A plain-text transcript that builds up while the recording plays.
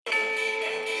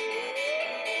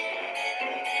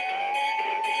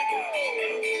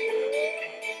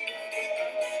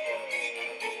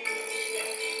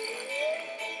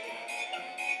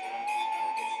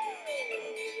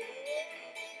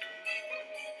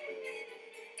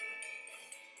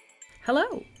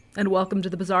Hello, and welcome to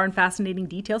the Bizarre and Fascinating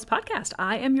Details podcast.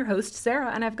 I am your host,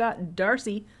 Sarah, and I've got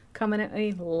Darcy coming at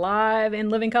me live in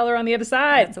living color on the other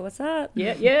side. So what's up?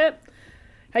 Yep.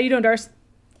 How you doing, Darcy?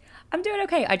 I'm doing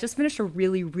okay. I just finished a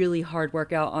really, really hard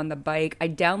workout on the bike. I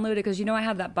downloaded, because I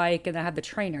have that bike and I have the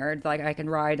trainer, like I can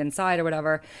ride inside or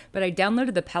whatever, but I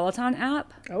downloaded the Peloton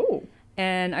app. Oh.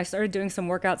 And I started doing some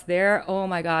workouts there. Oh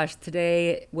my gosh,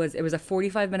 today it was a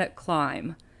 45-minute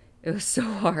climb. It was so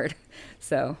hard.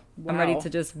 So I'm ready to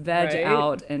just veg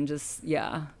out and just,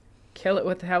 kill it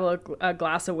with have a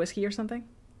glass of whiskey or something?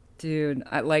 Dude,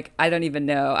 I don't even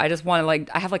know. I just want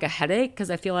to I have a headache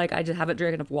because I feel like I just haven't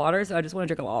drank enough water. So I just want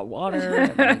to drink a lot of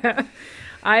water.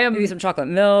 And, maybe some chocolate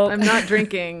milk. I'm not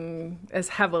drinking as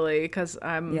heavily because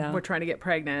we're trying to get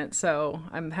pregnant. So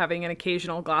I'm having an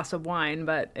occasional glass of wine,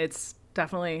 but it's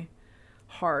definitely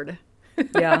hard.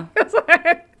 Yeah.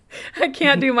 I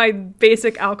can't do my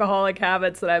basic alcoholic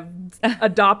habits that I've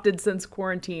adopted since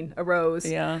quarantine arose.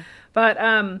 Yeah. But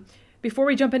before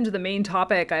we jump into the main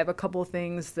topic, I have a couple of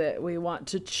things that we want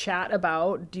to chat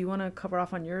about. Do you want to cover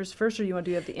off on yours first, or do you want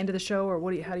to do it at the end of the show, or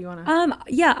how do you want to?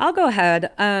 Yeah, I'll go ahead.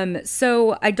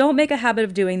 So I don't make a habit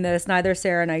of doing this. Neither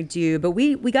Sarah and I do, but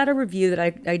we got a review that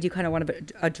I do kind of want to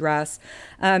address.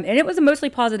 And it was a mostly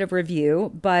positive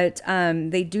review, but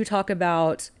they do talk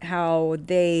about how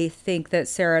they think that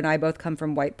Sarah and I both come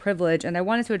from white privilege. And I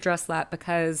wanted to address that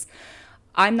because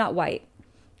I'm not white.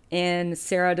 And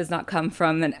Sarah does not come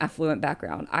from an affluent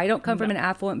background. I don't come from an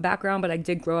affluent background, but I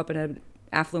did grow up in an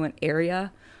affluent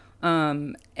area.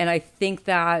 And I think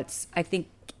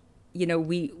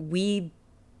we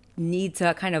need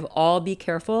to kind of all be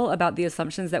careful about the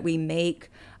assumptions that we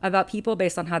make about people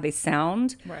based on how they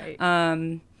sound. Right.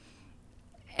 And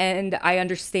I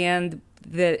understand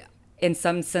that in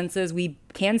some senses we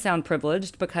can sound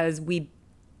privileged because we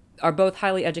are both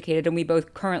highly educated and we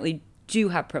both currently do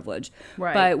have privilege.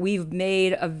 Right. But we've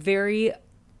made a very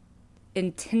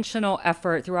intentional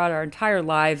effort throughout our entire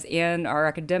lives and our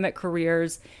academic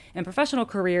careers and professional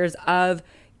careers of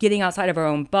getting outside of our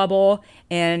own bubble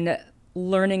and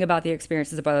learning about the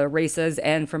experiences of other races.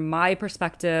 And from my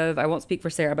perspective, I won't speak for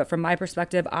Sarah, but from my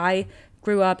perspective, I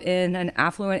grew up in an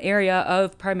affluent area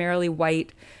of primarily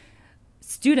white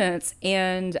students,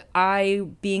 and I,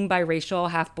 being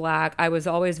biracial, half black, I was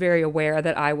always very aware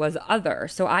that I was other.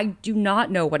 So I do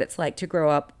not know what it's like to grow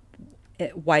up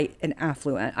white and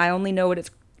affluent. I only know what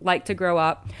it's like to grow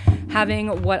up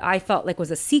having what I felt like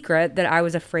was a secret that I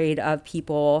was afraid of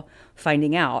people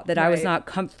finding out, that I was not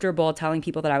comfortable telling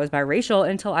people that I was biracial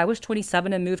until I was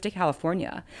 27 and moved to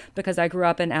California, because I grew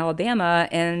up in Alabama,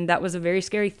 and that was a very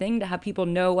scary thing to have people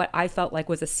know what I felt like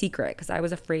was a secret, because I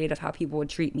was afraid of how people would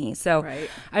treat me. So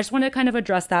I just want to kind of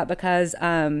address that because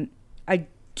I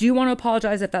do want to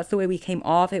apologize if that's the way we came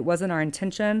off. It wasn't our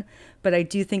intention, but I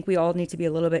do think we all need to be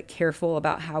a little bit careful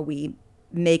about how we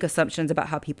make assumptions about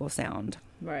how people sound.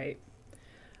 Right.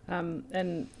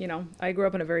 And, I grew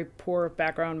up in a very poor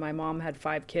background. My mom had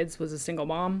 5 kids, was a single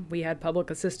mom. We had public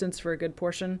assistance for a good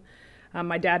portion.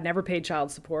 My dad never paid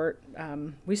child support.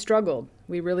 We struggled.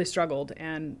 We really struggled.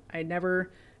 And I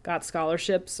never got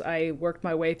scholarships. I worked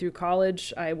my way through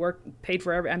college. Paid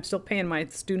for I'm still paying my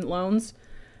student loans,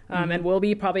 and will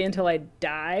be probably until I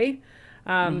die.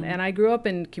 And I grew up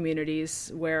in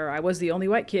communities where I was the only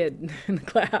white kid in the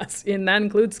class, and that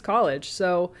includes college.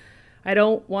 So I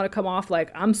don't want to come off like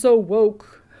I'm so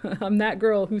woke. I'm that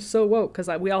girl who's so woke, because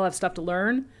we all have stuff to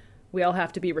learn. We all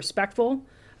have to be respectful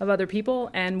of other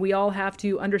people, and we all have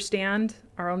to understand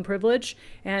our own privilege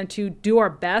and to do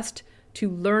our best to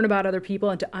learn about other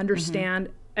people and to understand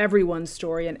everyone's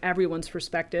story and everyone's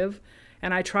perspective.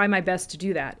 And I try my best to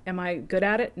do that. Am I good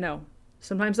at it? No.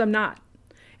 Sometimes I'm not.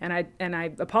 And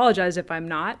I apologize if I'm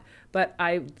not, but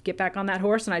I get back on that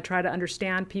horse and I try to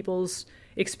understand people's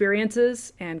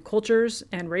experiences and cultures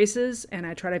and races, and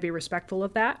I try to be respectful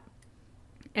of that.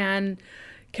 And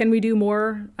can we do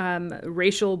more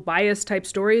racial bias type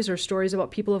stories or stories about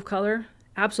people of color?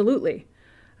 Absolutely.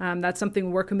 That's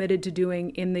something we're committed to doing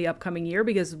in the upcoming year,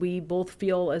 because we both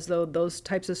feel as though those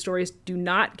types of stories do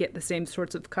not get the same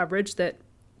sorts of coverage that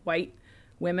white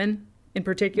women in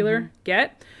particular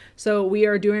get. So we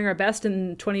are doing our best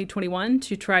in 2021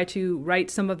 to try to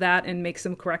write some of that and make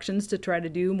some corrections to try to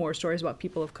do more stories about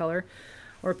people of color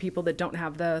or people that don't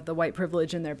have the white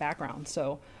privilege in their background.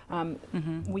 So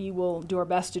we will do our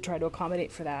best to try to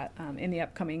accommodate for that in the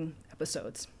upcoming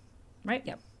episodes. Right?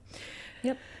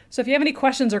 Yep. So if you have any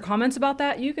questions or comments about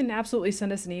that, you can absolutely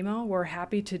send us an email. We're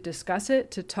happy to discuss it,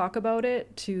 to talk about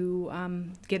it, to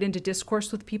get into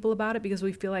discourse with people about it, because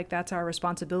we feel like that's our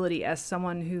responsibility as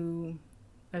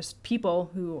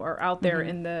people who are out there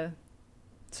in the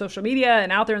social media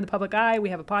and out there in the public eye. We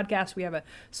have a podcast. We have a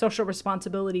social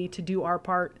responsibility to do our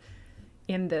part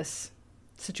in this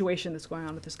situation that's going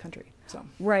on with this country. So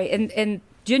right, and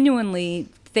genuinely,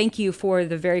 thank you for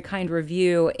the very kind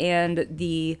review and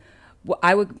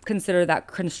I would consider that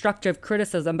constructive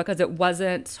criticism, because it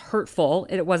wasn't hurtful.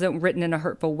 It wasn't written in a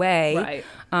hurtful way.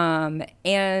 Right.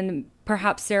 And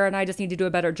perhaps Sarah and I just need to do a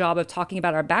better job of talking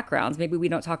about our backgrounds. Maybe we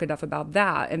don't talk enough about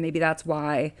that. And maybe that's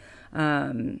why,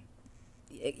 sometimes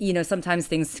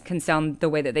things can sound the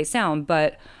way that they sound.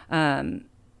 But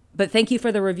thank you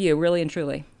for the review, really and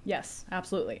truly. Yes,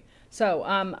 absolutely. So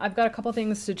I've got a couple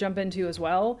things to jump into as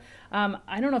well.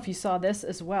 I don't know if you saw this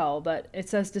as well, but it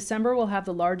says December will have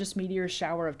the largest meteor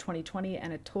shower of 2020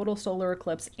 and a total solar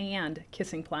eclipse and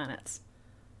kissing planets.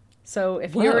 So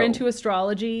if you're into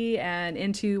astrology and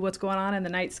into what's going on in the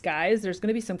night skies, there's going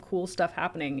to be some cool stuff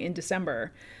happening in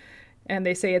December. And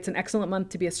they say it's an excellent month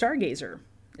to be a stargazer.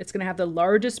 It's going to have the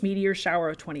largest meteor shower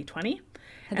of 2020.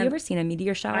 Have you ever seen a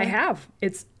meteor shower? I have.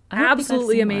 It's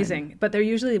absolutely amazing. One. But they're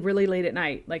usually really late at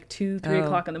night, like 2, 3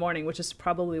 o'clock in the morning, which is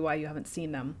probably why you haven't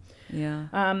seen them. Yeah.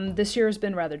 This year has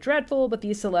been rather dreadful, but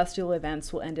these celestial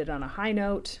events will end it on a high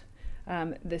note.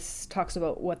 This talks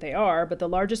about what they are, but the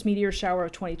largest meteor shower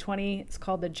of 2020, it's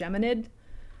called the Geminid,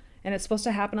 and it's supposed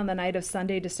to happen on the night of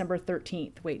Sunday, December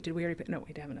 13th. Wait, did we already put? No,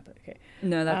 we haven't. Okay.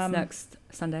 No, that's next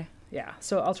Sunday. Yeah,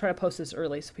 so I'll try to post this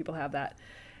early so people have that.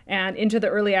 And into the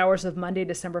early hours of Monday,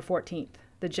 December 14th.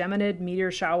 The Geminid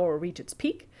meteor shower will reach its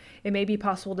peak. It may be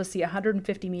possible to see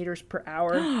 150 meteors per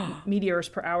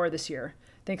hour this year,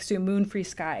 thanks to a moon-free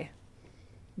sky.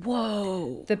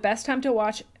 Whoa. The best time to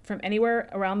watch from anywhere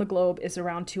around the globe is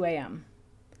around 2 a.m.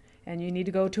 And you need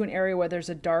to go to an area where there's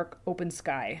a dark, open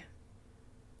sky.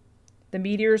 The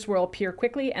meteors will appear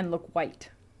quickly and look white.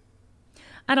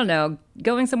 I don't know.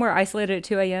 Going somewhere isolated at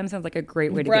 2 a.m. sounds like a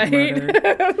great way to get murdered.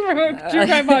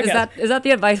 Is that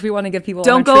the advice we want to give people?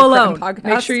 Don't go alone.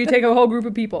 Make sure you take a whole group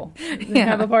of people and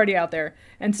have a party out there,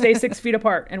 and stay 6 feet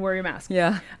apart and wear your mask.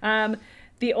 Yeah.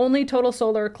 The only total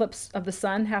solar eclipse of the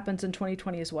sun happens in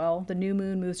 2020 as well. The new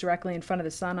moon moves directly in front of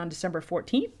the sun on December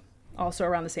 14th, also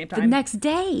around the same time. The next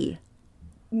day.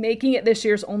 Making it this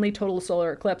year's only total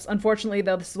solar eclipse. Unfortunately,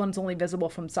 though, this one's only visible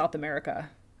from South America.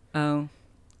 Oh.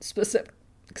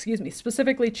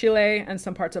 Specifically Chile and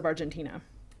some parts of Argentina.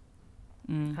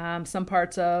 Some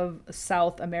parts of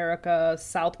South America,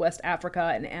 Southwest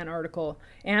Africa, and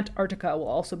Antarctica will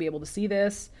also be able to see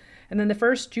this. And then the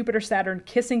first Jupiter-Saturn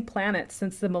kissing planet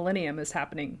since the millennium is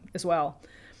happening as well.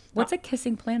 What's a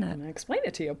kissing planet? I'm going to explain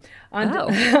it to you.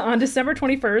 On December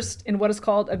 21st, in what is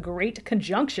called a great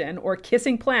conjunction, or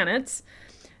kissing planets,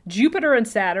 Jupiter and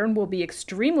Saturn will be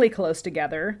extremely close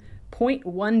together,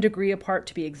 0.1 degree apart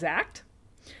to be exact.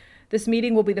 This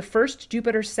meeting will be the first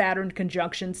Jupiter-Saturn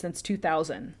conjunction since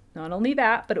 2000. Not only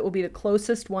that, but it will be the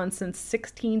closest one since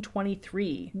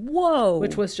 1623. Whoa!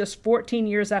 Which was just 14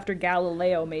 years after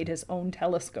Galileo made his own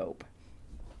telescope.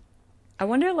 I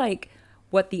wonder,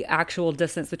 what the actual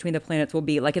distance between the planets will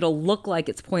be. It'll look like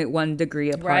it's 0.1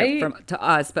 degree apart to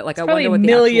us, but it's I wonder what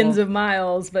millions of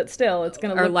miles, but still, it's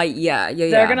going to look... yeah.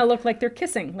 They're going to look like they're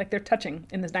kissing, like they're touching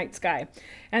in the night sky.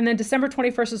 And then December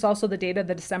 21st is also the date of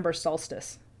the December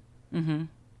solstice. Mm-hmm.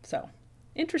 So,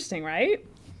 interesting, right?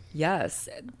 Yes.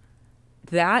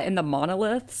 That and the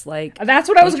monoliths, That's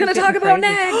what I was going to talk about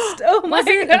next. Oh my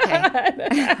God.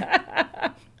 Okay.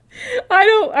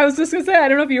 I was just going to say, I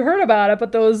don't know if you heard about it,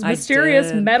 but those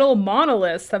mysterious metal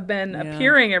monoliths have been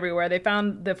appearing everywhere. They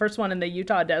found the first one in the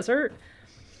Utah desert,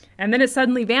 and then it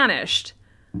suddenly vanished.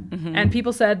 Mm-hmm. And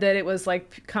people said that it was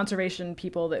conservation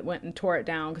people that went and tore it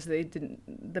down because they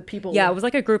didn't, the people... Yeah, it was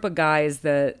a group of guys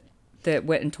that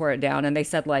went and tore it down, and they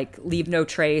said leave no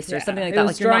trace or something like that.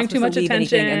 Was drawing too much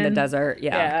attention in the desert.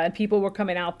 Yeah, and people were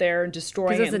coming out there and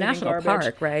destroying it. It's a national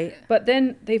park, right? But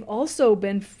then they've also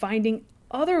been finding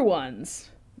other ones.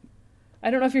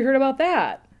 I don't know if you heard about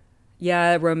that.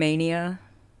 Yeah, Romania.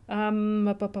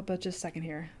 Just a second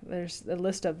here. There's a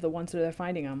list of the ones that they're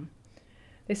finding them.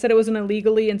 They said it was an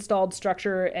illegally installed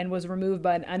structure and was removed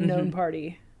by an unknown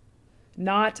party,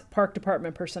 not park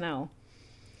department personnel.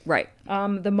 Right.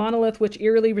 The monolith, which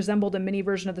eerily resembled a mini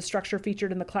version of the structure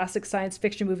featured in the classic science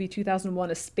fiction movie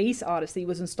 2001: A Space Odyssey,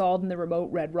 was installed in the remote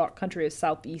Red Rock country of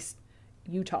southeast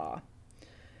Utah.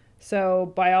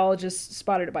 So biologists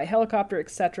spotted it by helicopter,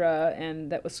 etc.,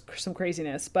 and that was some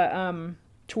craziness. But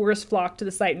tourists flocked to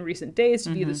the site in recent days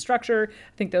to view the structure.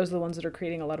 I think those are the ones that are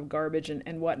creating a lot of garbage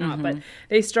and whatnot. But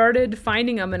they started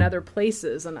finding them in other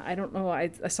places, and I don't know. I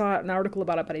saw an article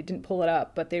about it, but I didn't pull it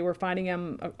up. But they were finding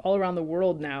them all around the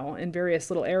world now in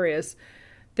various little areas.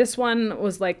 This one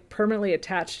was like permanently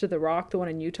attached to the rock, the one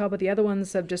in Utah, but the other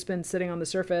ones have just been sitting on the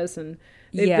surface and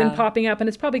they've been popping up, and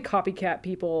it's probably copycat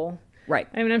people. Right.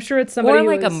 I mean, I'm sure it's somebody or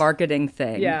like a marketing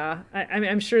thing. Yeah. I mean,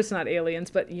 I'm sure it's not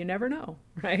aliens, but you never know,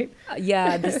 right?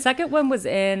 Yeah. The second one was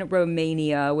in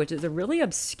Romania, which is a really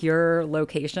obscure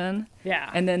location. Yeah.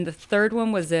 And then the third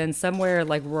one was in somewhere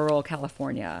like rural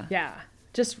California. Yeah.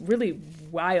 Just really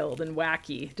wild and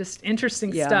wacky. Just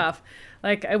interesting stuff.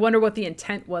 Like, I wonder what the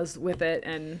intent was with it.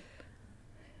 And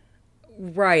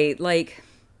right. Like,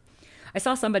 I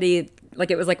saw somebody,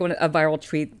 like, it was like a viral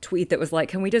tweet that was like,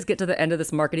 can we just get to the end of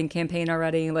this marketing campaign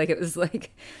already? Like, it was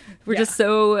like, we're just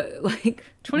so, like,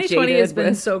 2020 has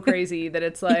been so crazy that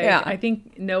it's like, Yeah. I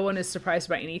think no one is surprised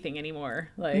by anything anymore.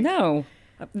 Like, No.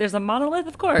 There's a monolith,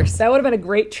 of course. that would have been a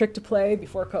great trick to play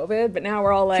before COVID, but now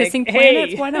we're all like, Kissing hey,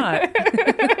 planets, why not?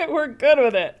 we're good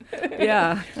with it.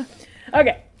 Yeah.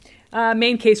 Okay.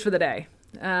 Main case for the day.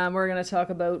 We're going to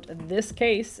talk about this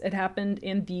case. It happened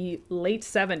in the late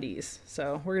 70s.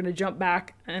 So we're going to jump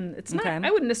back, and it's not,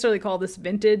 I wouldn't necessarily call this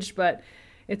vintage, but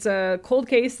it's a cold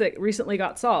case that recently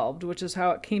got solved, which is how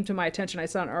it came to my attention. I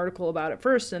saw an article about it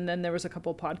first, and then there was a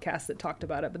couple podcasts that talked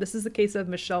about it. But this is the case of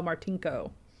Michelle Martinko.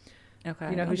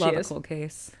 Okay. You know who I she love is? a cold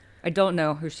case. I don't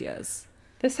know who she is.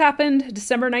 This happened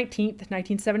December 19th,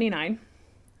 1979.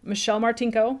 Michelle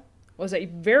Martinko was a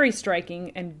very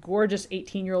striking and gorgeous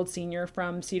 18-year-old senior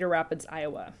from Cedar Rapids,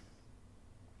 Iowa.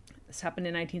 This happened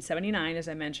in 1979, as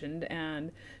I mentioned,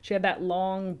 and she had that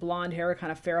long blonde hair,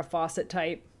 kind of Farrah Fawcett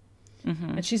type.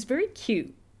 Mm-hmm. And she's very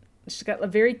cute. She's got a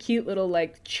very cute little,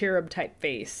 like, cherub type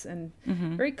face, and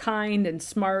very kind and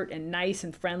smart and nice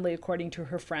and friendly, according to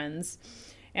her friends.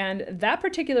 And that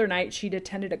particular night, she'd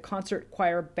attended a concert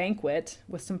choir banquet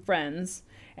with some friends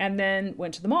and then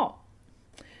went to the mall.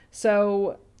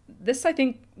 So this, I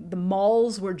think, the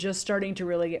malls were just starting to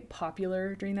really get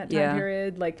popular during that time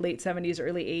period, like late 70s,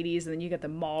 early 80s. And then you get the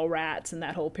mall rats and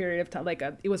that whole period of time. Like,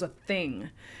 it was a thing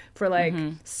for, like,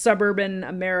 suburban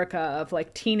America of,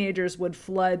 like, teenagers would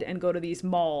flood and go to these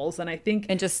malls. And I think...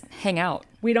 And just hang out.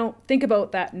 We don't think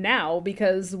about that now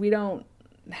because we don't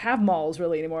have malls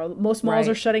really anymore. Most malls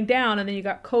are shutting down, and then you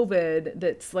got COVID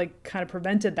that's like kind of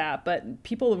prevented that, but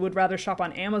people would rather shop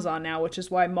on Amazon now, which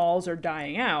is why malls are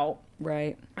dying out.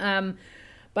 Right.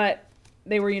 But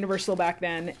they were universal back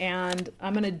then, and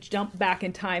I'm going to jump back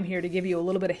in time here to give you a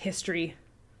little bit of history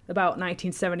about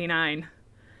 1979.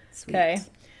 Sweet. Okay.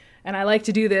 And I like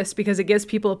to do this because it gives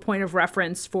people a point of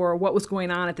reference for what was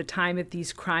going on at the time that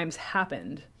these crimes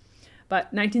happened. But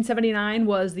 1979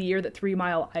 was the year that 3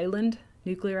 Mile Island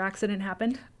nuclear accident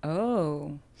happened.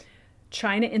 Oh.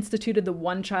 China instituted the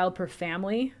 1 child per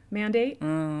family mandate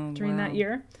during that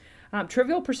year.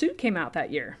 Trivial Pursuit came out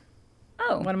that year.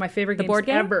 Oh. One of my favorite games board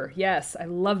game? ever. Yes, I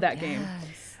love that game.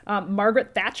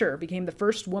 Margaret Thatcher became the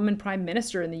first woman prime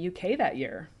minister in the UK that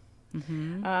year.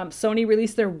 Sony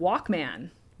released their Walkman.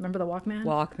 Remember the Walkman?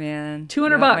 Walkman.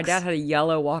 $200. My dad had a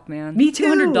yellow Walkman. Me too.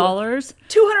 $200.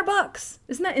 $200.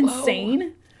 Isn't that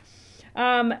insane?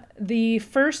 The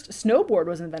first snowboard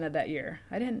was invented that year.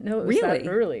 I didn't know it was that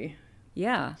early.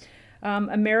 Yeah.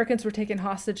 Americans were taken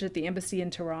hostage at the embassy in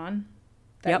Tehran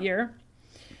that year.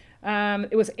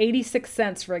 It was 86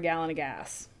 cents for a gallon of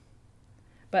gas.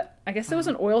 But I guess there was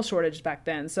an oil shortage back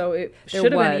then, so it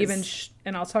should have been even,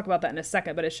 and I'll talk about that in a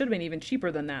second, but it should have been even cheaper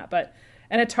than that. But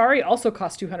an Atari also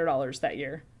cost $200 that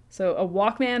year. So a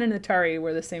Walkman and an Atari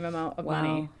were the same amount of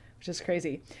money, which is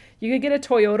crazy. You could get a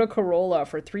Toyota Corolla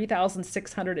for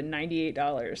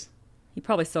 $3,698. You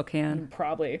probably still can.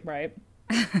 Probably, right?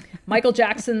 Michael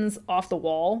Jackson's Off the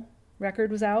Wall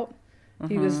record was out.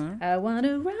 He was, I want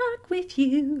to rock with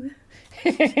you.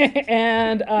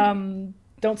 And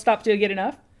Don't Stop Till You Get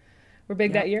Enough were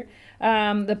big that year.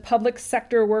 The public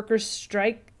sector workers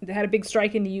strike. They had a big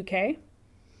strike in the UK.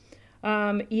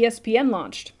 ESPN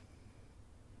launched.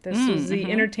 This was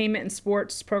the Entertainment and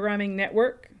Sports Programming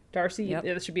Network. Darcy,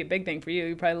 this should be a big thing for you.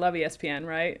 You probably love ESPN,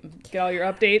 right? Get all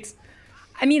your updates.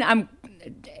 I mean,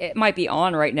 it might be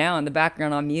on right now in the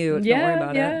background on mute. Don't worry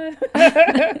about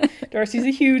it. Darcy's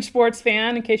a huge sports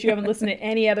fan, in case you haven't listened to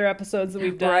any other episodes that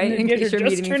we've done. Right, in case you're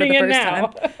just turning in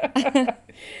now.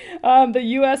 The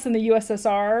U.S. and the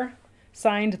USSR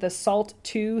signed the SALT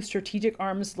II Strategic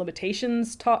Arms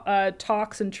Limitations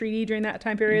talks and treaty during that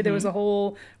time period. There was a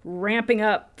whole ramping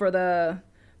up for the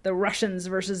Russians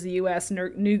versus the U.S.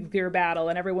 nuclear battle,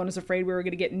 and everyone was afraid we were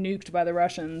going to get nuked by the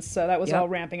Russians. So that was all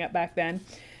ramping up back then.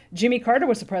 Jimmy Carter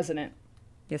was the president.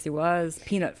 Yes, he was.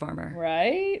 Peanut farmer.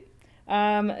 Right.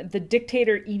 The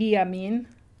dictator Idi Amin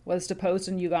was deposed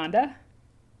in Uganda.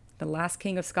 The Last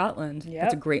King of Scotland. Yep.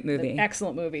 That's a great movie. An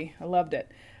excellent movie. I loved it.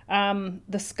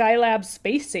 The Skylab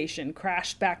space station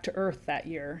crashed back to Earth that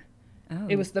year. Oh.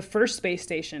 It was the first space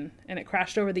station, and it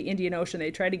crashed over the Indian Ocean.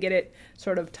 They tried to get it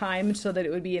sort of timed so that it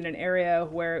would be in an area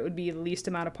where it would be the least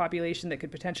amount of population that could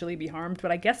potentially be harmed.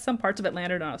 But I guess some parts of it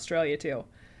landed on Australia, too.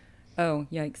 Oh,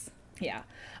 yikes. Yeah.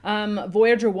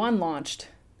 Voyager 1 launched,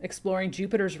 exploring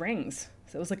Jupiter's rings.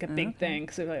 So it was like a big thing.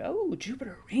 So they're like, oh,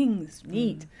 Jupiter rings,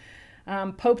 neat.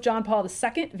 Pope John Paul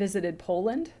II visited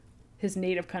Poland, his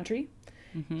native country.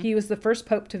 He was the first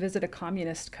pope to visit a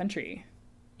communist country.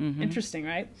 Interesting,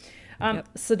 right?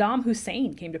 Saddam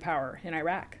Hussein came to power in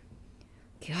Iraq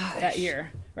that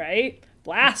year, right?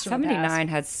 Blast from the past. 79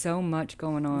 had so much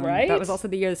going on. Right? That was also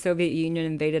the year the Soviet Union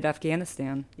invaded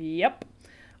Afghanistan. Yep.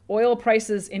 Oil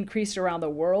prices increased around the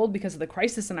world because of the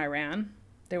crisis in Iran.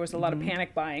 There was a lot of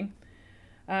panic buying.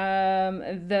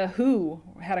 The Who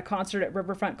had a concert at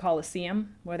Riverfront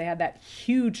Coliseum where they had that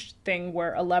huge thing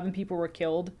where 11 people were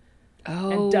killed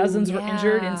and dozens were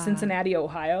injured in Cincinnati,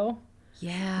 Ohio.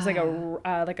 Yeah. It was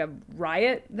like a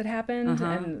riot that happened,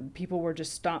 and people were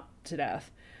just stomped to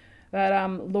death. But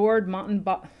Lord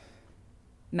Mountbatten.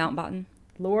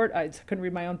 I couldn't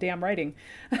read my own damn writing.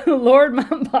 Lord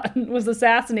Mountbatten was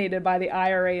assassinated by the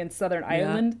IRA in Southern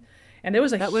Ireland, and there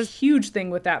was a huge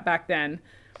thing with that back then.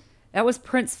 That was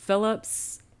Prince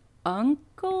Philip's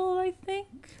uncle, I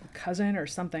think. Cousin or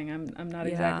something. I'm not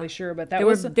exactly sure, but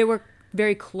they were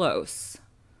very close.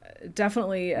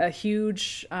 Definitely a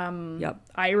huge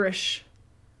Irish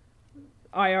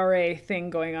IRA thing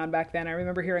going on back then. I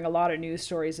remember hearing a lot of news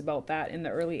stories about that in the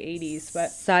early 80s.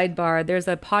 But sidebar, there's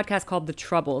a podcast called The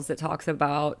Troubles that talks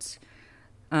about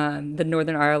the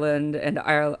Northern Ireland and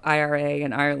IRA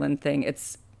and Ireland thing.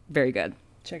 It's very good.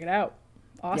 Check it out.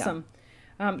 Awesome.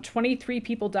 Yeah. 23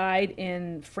 people died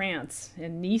in France,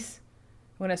 in Nice,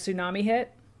 when a tsunami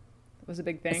hit. It was a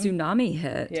big thing. A tsunami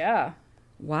hit? Yeah.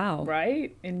 Wow.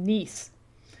 Right? In Nice.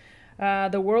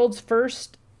 The world's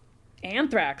first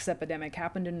anthrax epidemic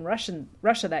happened in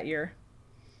Russia that year.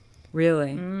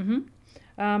 Really?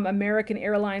 American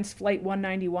Airlines Flight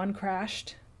 191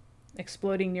 crashed,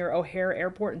 exploding near O'Hare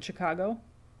Airport in Chicago.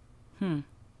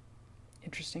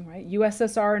 Interesting, right?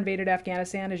 USSR invaded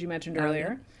Afghanistan, as you mentioned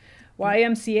earlier. Yeah.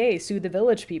 YMCA sued the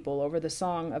Village People over the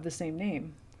song of the same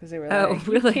name. Because they were like,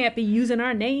 really? You can't be using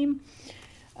our name.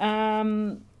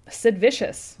 Sid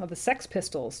Vicious of the Sex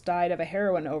Pistols died of a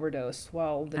heroin overdose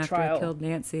After he killed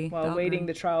Nancy. While waiting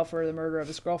the trial for the murder of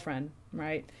his girlfriend,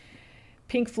 right?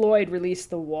 Pink Floyd released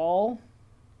The Wall.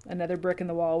 Another Brick in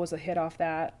the Wall was a hit off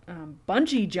that.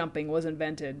 Bungee jumping was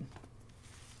invented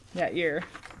that year.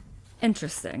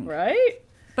 Interesting. Right?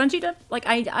 Bungee jump, like,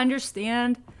 I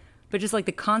understand, but just like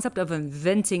the concept of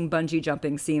inventing bungee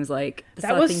jumping seems like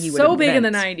that was thing you so big in the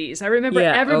 90s. I remember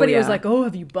everybody was like, "Oh,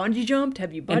 have you bungee jumped?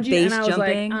 Have you bungee?" And I was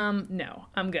jumping? Like, "No,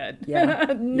 I'm good.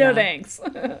 No thanks.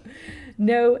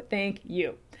 No, thank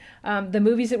you." The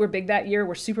movies that were big that year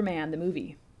were Superman the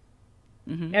movie,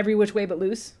 Every Which Way But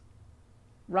Loose,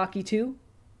 Rocky II,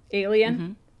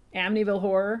 Alien, Amityville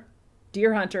Horror,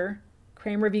 Deer Hunter,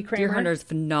 Kramer v. Kramer. Deer Hunter's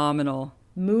phenomenal.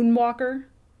 Moonwalker,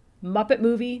 Muppet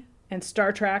Movie, and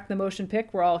Star Trek, the motion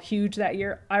pic, were all huge that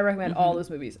year. I recommend all those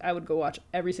movies. I would go watch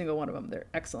every single one of them. They're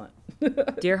excellent.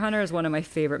 Deer Hunter is one of my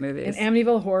favorite movies. And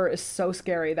Amityville Horror is so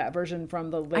scary, that version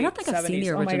from the late 70s. I don't think I've seen the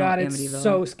original Oh my God, Amityville. it's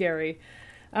so scary.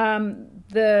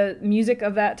 The music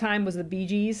of that time was the Bee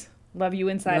Gees, Love You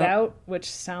Inside Out, which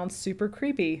sounds super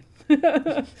creepy.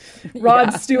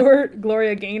 Rod Stewart,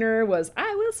 Gloria Gaynor was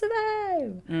I Will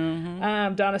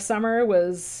Survive. Donna Summer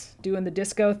was doing the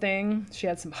disco thing. She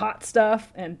had some hot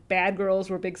stuff, and Bad Girls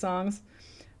were big songs.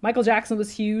 Michael Jackson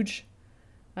was huge.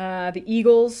 The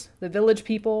Eagles, the Village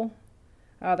People,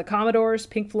 the Commodores,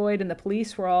 Pink Floyd, and the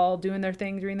Police were all doing their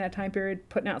thing during that time period,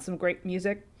 putting out some great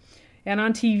music. And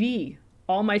on TV,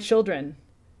 All My Children,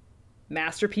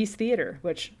 Masterpiece Theater,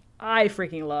 which I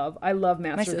freaking love. I love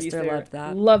Masterpiece Theater. My sister loved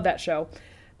that. Love that show.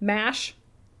 MASH,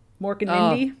 Mork and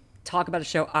Mindy. Talk about a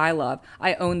show I love.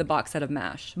 I own the box set of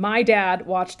MASH. My dad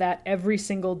watched that every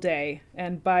single day,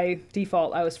 and by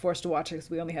default, I was forced to watch it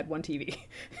because we only had one TV.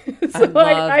 So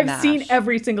I've MASH. seen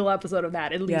every single episode of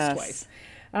that at least twice.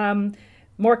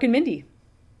 Mork and Mindy.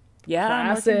 Yeah,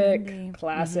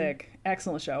 classic.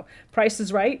 Excellent show. Price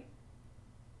is Right.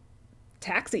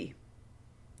 Taxi.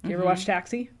 You ever watch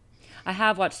Taxi? I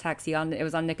have watched Taxi. It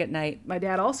was on Nick at Night. My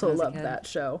dad also loved that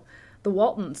show. The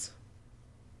Waltons.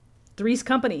 Three's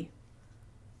Company.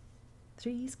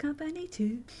 Three's Company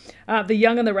too. The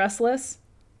Young and the Restless.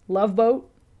 Love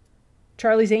Boat.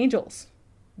 Charlie's Angels.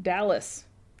 Dallas.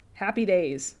 Happy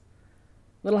Days.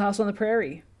 Little House on the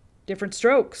Prairie. Different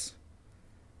Strokes.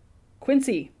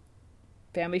 Quincy.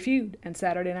 Family Feud and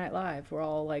Saturday Night Live were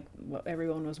all like what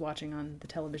everyone was watching on the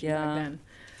television back then.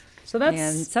 So that's...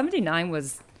 And 79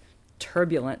 was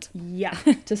turbulent. Yeah,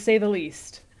 to say the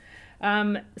least. So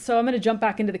I'm going to jump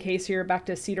back into the case here, back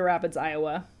to Cedar Rapids,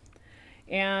 Iowa.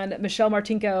 And Michelle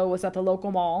Martinko was at the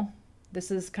local mall.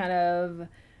 This is kind of...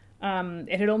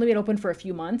 it had only been open for a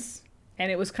few months,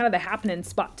 and it was kind of the happening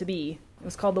spot to be. It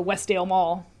was called the Westdale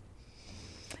Mall.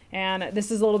 And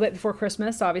this is a little bit before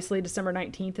Christmas, obviously December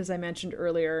 19th, as I mentioned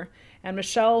earlier. And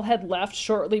Michelle had left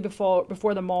shortly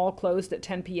before the mall closed at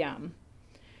 10 p.m.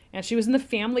 And she was in the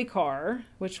family car,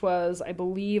 which was, I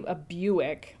believe, a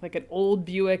Buick, like an old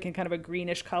Buick in kind of a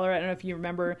greenish color. I don't know if you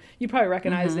remember. You probably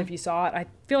recognize it if you saw it. I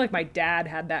feel like my dad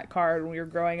had that car when we were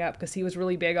growing up because he was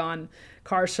really big on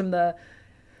cars from the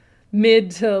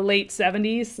mid to late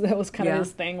 70s. That was kind of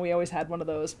his thing. We always had one of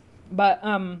those. But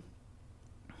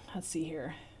let's see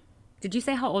here. Did you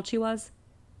say how old she was?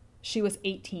 She was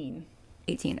 18.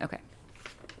 18, okay.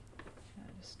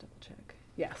 Just double check.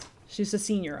 Yes. She's a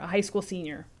senior, a high school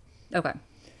senior. Okay.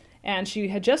 And she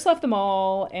had just left the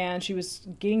mall, and she was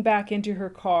getting back into her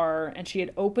car, and she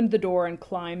had opened the door and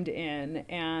climbed in.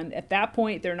 And at that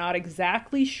point, they're not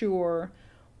exactly sure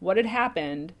what had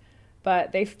happened,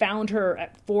 but they found her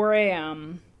at 4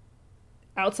 a.m.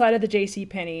 outside of the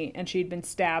JCPenney, and she'd been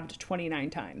stabbed 29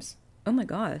 times. Oh my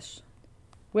gosh.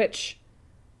 Which,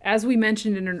 as we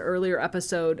mentioned in an earlier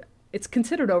episode, it's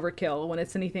considered overkill when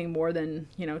it's anything more than,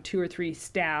 2 or 3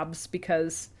 stabs,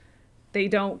 because they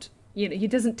don't, he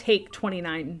doesn't take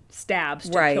 29 stabs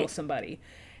to kill somebody.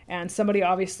 And somebody,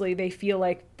 obviously, they feel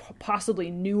like possibly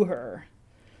knew her.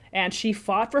 And she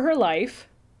fought for her life.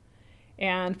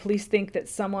 And police think that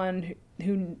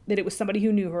that it was somebody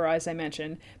who knew her, as I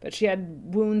mentioned. But she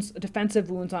had defensive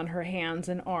wounds on her hands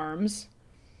and arms.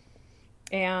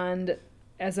 And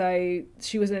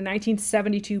she was in a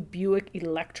 1972 Buick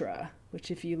Electra,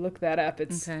 which if you look that up,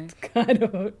 it's kind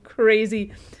of a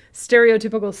crazy,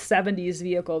 stereotypical 70s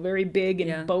vehicle, very big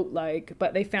and boat-like.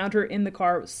 But they found her in the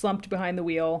car, slumped behind the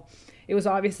wheel. It was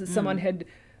obvious that someone had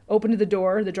opened the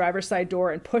door, the driver's side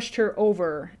door, and pushed her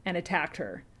over and attacked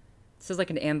her. So it's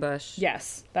like an ambush.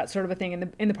 Yes, that sort of a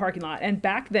thing in the parking lot. And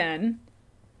back then,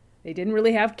 they didn't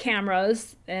really have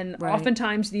cameras, and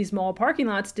oftentimes these mall parking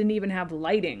lots didn't even have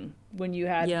lighting when you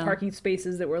had parking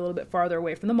spaces that were a little bit farther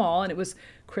away from the mall. And it was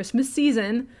Christmas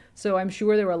season, so I'm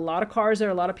sure there were a lot of cars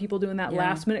there, a lot of people doing that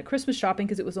last-minute Christmas shopping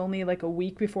because it was only like a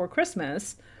week before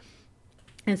Christmas.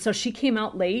 And so she came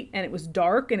out late, and it was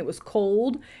dark, and it was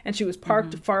cold, and she was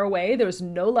parked far away. There was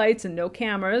no lights and no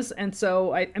cameras, and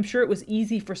so I'm sure it was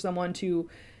easy for someone to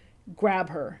grab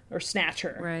her or snatch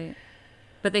her. Right.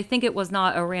 But they think it was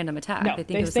not a random attack. No,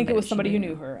 they think it was somebody who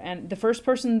knew her. And the first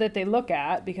person that they look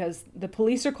at, because the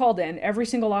police are called in, every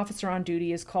single officer on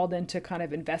duty is called in to kind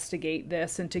of investigate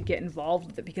this and to get involved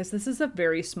with it, because this is a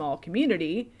very small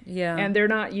community. Yeah. And they're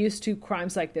not used to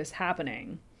crimes like this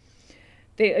happening.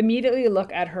 They immediately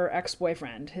look at her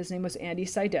ex-boyfriend. His name was Andy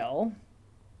Seidel.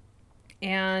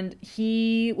 And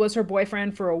he was her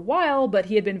boyfriend for a while, but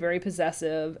he had been very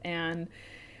possessive, and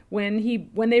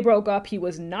when they broke up, he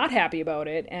was not happy about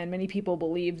it, and many people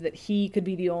believed that he could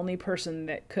be the only person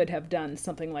that could have done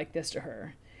something like this to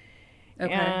her.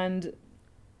 Okay. And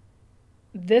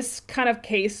this kind of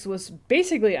case was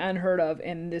basically unheard of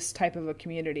in this type of a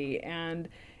community, and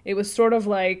it was sort of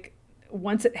like,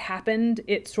 once it happened,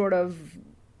 it sort of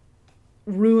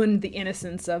ruined the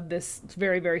innocence of this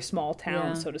very, very small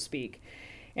town, so to speak.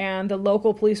 And the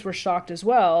local police were shocked as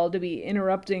well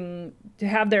to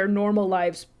have their normal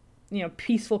lives,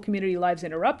 peaceful community lives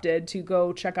interrupted to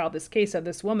go check out this case of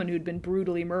this woman who'd been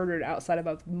brutally murdered outside of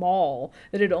a mall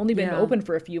that had only been open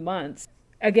for a few months.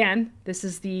 Again, this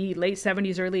is the late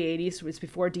 70s, early 80s. It was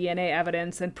before DNA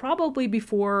evidence and probably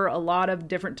before a lot of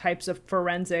different types of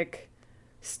forensic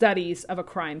studies of a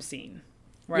crime scene,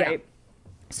 right? Yeah.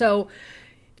 So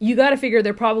you got to figure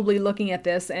they're probably looking at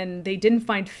this, and they didn't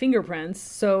find fingerprints,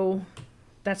 so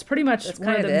that's pretty much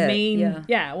one of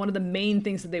the main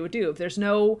things that they would do. If there's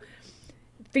no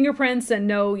fingerprints and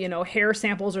no, hair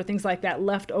samples or things like that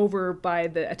left over by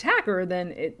the attacker,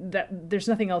 then there's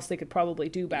nothing else they could probably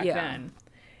do back then.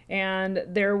 And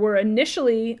there were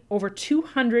initially over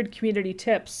 200 community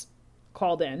tips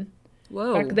called in.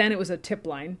 Whoa. Back then it was a tip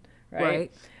line,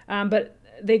 right? But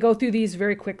they go through these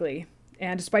very quickly.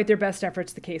 And despite their best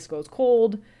efforts, the case goes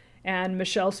cold. And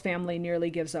Michelle's family nearly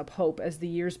gives up hope as the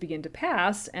years begin to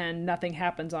pass and nothing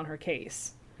happens on her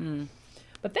case.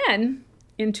 But then,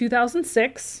 in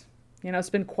 2006, it's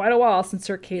been quite a while since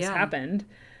her case happened,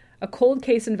 a cold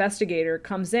case investigator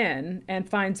comes in and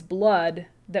finds blood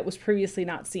that was previously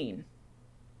not seen.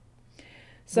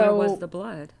 So, where was the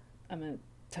blood? I'm going to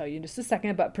tell you in just a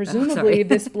second, but presumably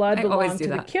this blood I always belonged do to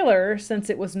the that. killer since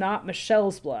it was not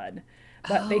Michelle's blood.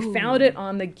 But they found it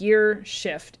on the gear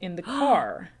shift in the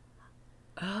car.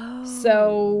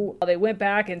 So they went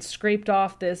back and scraped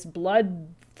off this blood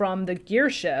from the gear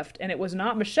shift, and it was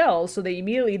not Michelle's, so they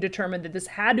immediately determined that this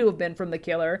had to have been from the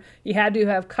killer. He had to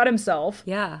have cut himself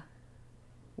Yeah.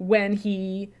 when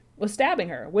he was stabbing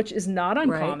her, which is not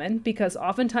uncommon because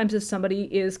oftentimes if somebody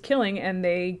is killing and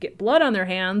they get blood on their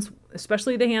hands,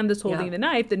 especially the hand that's holding the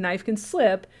knife can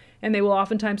slip, and they will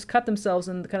oftentimes cut themselves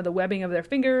in kind of the webbing of their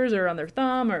fingers or on their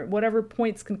thumb or whatever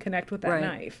points can connect with that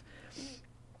knife.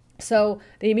 So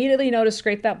they immediately know to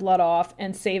scrape that blood off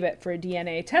and save it for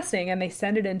DNA testing, and they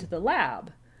send it into the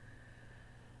lab.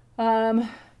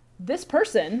 This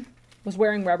person was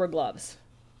wearing rubber gloves,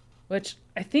 which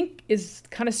I think is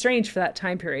kind of strange for that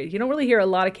time period. You don't really hear a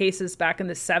lot of cases back in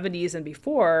the 70s and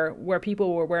before where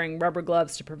people were wearing rubber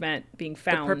gloves to prevent being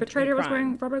found. The perpetrator was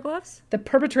wearing rubber gloves? The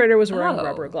perpetrator was wearing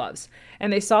rubber gloves.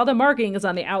 And they saw the markings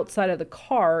on the outside of the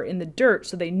car in the dirt,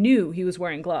 so they knew he was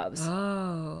wearing gloves.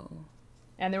 Oh.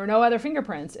 And there were no other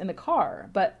fingerprints in the car,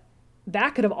 but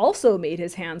that could have also made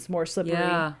his hands more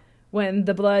slippery when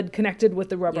the blood connected with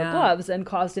the rubber gloves and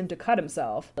caused him to cut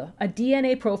himself. A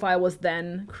DNA profile was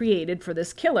then created for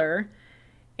this killer,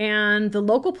 and the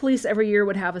local police every year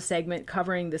would have a segment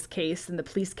covering this case, and the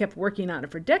police kept working on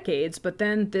it for decades, but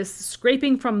then this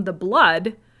scraping from the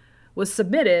blood was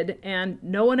submitted, and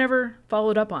no one ever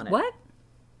followed up on it. What?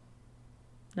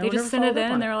 No they one just ever sent it followed up in,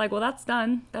 on and they were like, well, that's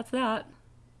done. That's that.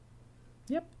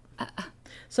 Yep.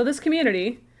 So this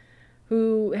community,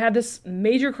 who had this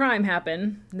major crime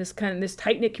happen, this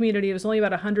tight-knit community, it was only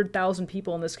about 100,000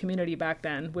 people in this community back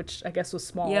then, which I guess was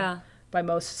small by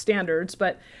most standards,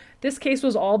 but this case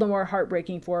was all the more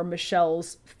heartbreaking for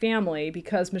Michelle's family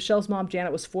because Michelle's mom,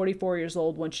 Janet, was 44 years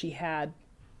old when she had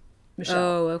Michelle.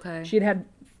 Oh, okay. She had had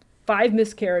 5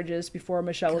 miscarriages before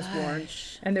Michelle was born,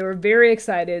 and they were very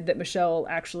excited that Michelle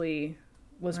actually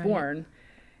was born,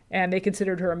 and they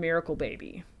considered her a miracle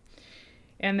baby.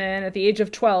 And then at the age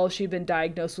of 12, she'd been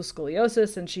diagnosed with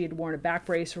scoliosis, and she had worn a back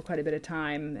brace for quite a bit of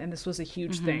time, and this was a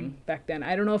huge thing back then.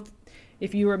 I don't know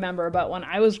if you remember, but when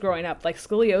I was growing up, like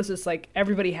scoliosis, like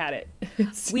everybody had it.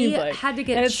 We had to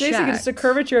get and it's basically just a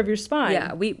curvature of your spine.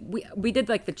 Yeah, we did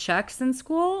like the checks in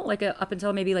school, like up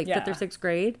until maybe like 5th or 6th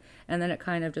grade, and then it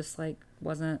kind of just like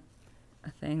wasn't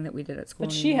a thing that we did at school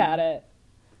But anymore. she had it,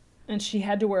 and she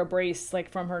had to wear a brace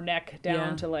like from her neck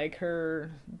down to like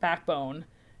her backbone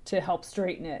to help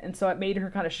straighten it, and so it made her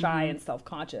kind of shy and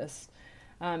self-conscious.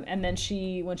 And then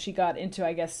when she got into,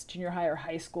 I guess, junior high or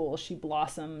high school, she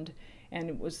blossomed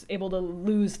and was able to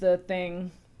lose the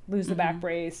back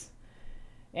brace,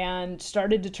 and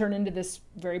started to turn into this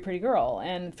very pretty girl.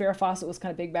 And Farrah Fawcett was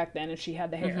kind of big back then, and she had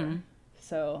the hair.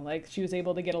 So, like, she was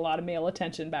able to get a lot of male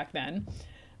attention back then.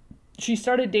 She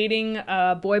started dating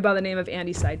a boy by the name of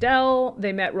Andy Seidel.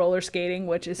 They met roller skating,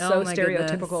 which is so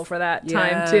stereotypical for that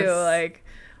time, too. Like,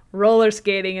 roller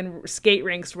skating and skate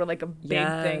rinks were like a big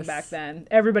thing back then.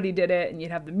 Everybody did it, and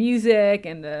you'd have the music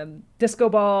and the disco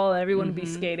ball, and everyone would be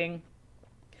skating.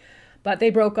 But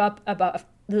they broke up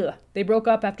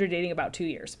after dating about 2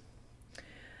 years.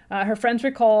 Her friends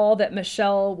recall that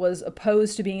Michelle was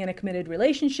opposed to being in a committed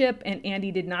relationship, and Andy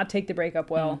did not take the breakup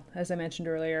well, as I mentioned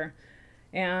earlier.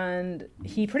 And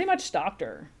he pretty much stopped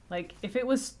her. Like, if it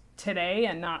was today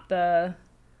and not the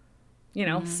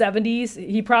 70s,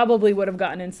 he probably would have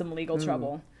gotten in some legal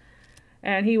trouble.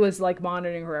 And he was like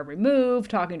monitoring her every move,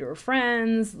 talking to her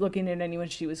friends, looking at anyone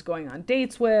she was going on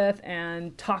dates with,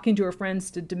 and talking to her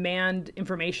friends to demand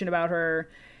information about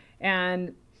her.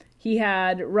 And he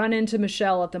had run into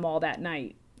Michelle at the mall that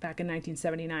night back in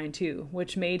 1979 too,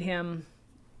 which made him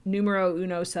numero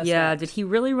uno suspect. Yeah, did he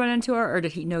really run into her, or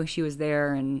did he know she was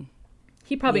there? And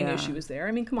he probably knew she was there.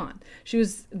 I mean, come on. She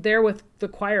was there with the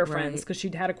choir friends because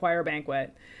she'd had a choir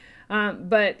banquet.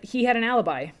 But he had an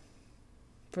alibi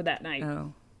for that night.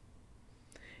 Oh.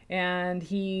 And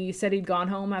he said he'd gone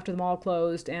home after the mall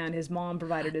closed, and his mom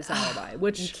provided his alibi,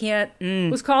 which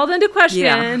was called into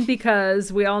question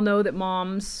because we all know that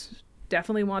moms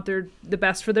definitely want the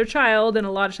best for their child, and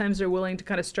a lot of times they're willing to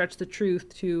kind of stretch the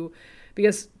truth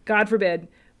because, God forbid,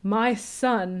 my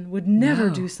son would never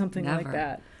do something like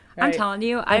that. Right? I'm telling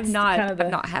you, I've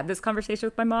not had this conversation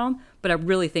with my mom, but I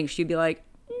really think she'd be like,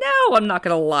 no, I'm not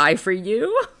going to lie for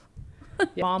you.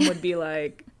 Mom would be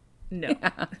like, no,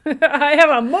 I have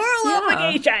a moral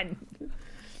obligation.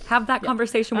 Have that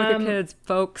conversation with your kids,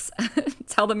 folks.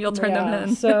 Tell them you'll turn them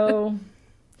in. So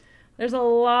there's a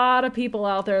lot of people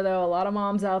out there, though, a lot of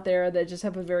moms out there that just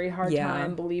have a very hard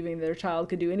time believing their child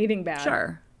could do anything bad.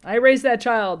 Sure. I raised that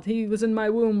child. He was in my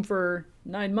womb for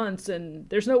 9 months, and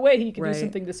there's no way he could do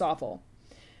something this awful.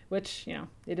 Which,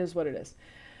 it is what it is.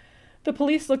 The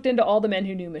police looked into all the men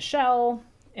who knew Michelle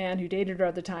and who dated her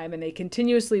at the time, and they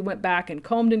continuously went back and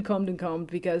combed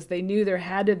because they knew there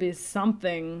had to be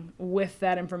something with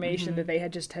that information that they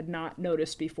had not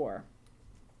noticed before.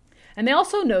 And they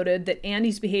also noted that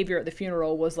Andy's behavior at the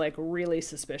funeral was like really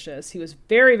suspicious. He was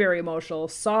very, very emotional,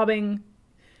 sobbing,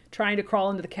 trying to crawl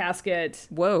into the casket,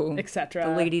 etc.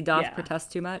 The lady doth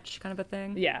protest too much kind of a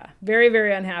thing. Yeah, very,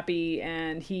 very unhappy,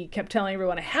 and he kept telling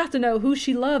everyone, I have to know who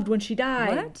she loved when she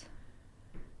died. What?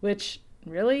 Which,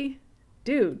 really?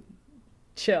 Dude,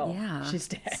 chill. Yeah, she's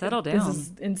dead. Settle down. This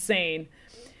is insane.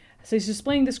 So he's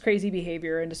displaying this crazy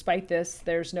behavior, and despite this,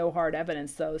 there's no hard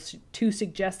evidence, though, to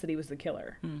suggest that he was the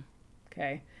killer.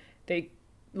 Okay? They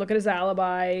look at his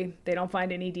alibi. They don't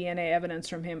find any DNA evidence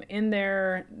from him in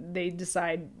there. They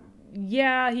decide,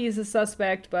 yeah, he's a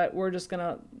suspect, but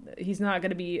he's not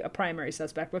going to be a primary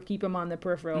suspect. We'll keep him on the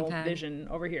peripheral vision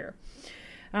over here.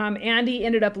 Andy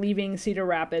ended up leaving Cedar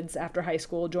Rapids after high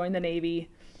school, joined the Navy,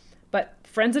 but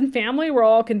friends and family were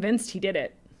all convinced he did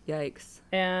it. Yikes.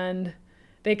 And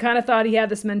they kind of thought he had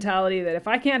this mentality that if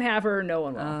I can't have her, no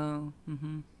one will.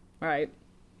 Oh, Right.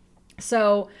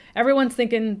 So everyone's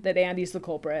thinking that Andy's the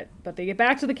culprit, but they get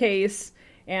back to the case,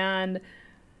 and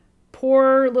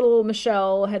poor little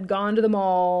Michelle had gone to the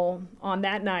mall on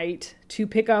that night to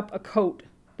pick up a coat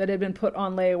that had been put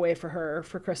on layaway for her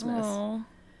for Christmas. Aww.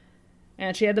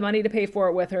 And she had the money to pay for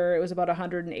it with her. It was about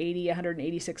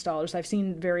 $186. I've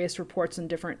seen various reports and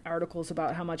different articles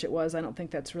about how much it was. I don't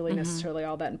think that's really necessarily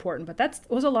all that important, but that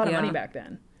was a lot of money back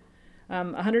then.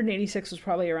 186 was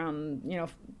probably around,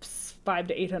 $500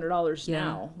 to $800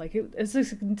 now. Like it's a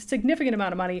significant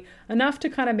amount of money, enough to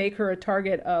kind of make her a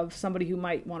target of somebody who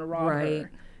might want to rob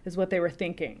her, is what they were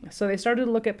thinking. So they started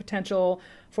to look at potential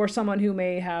for someone who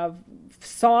may have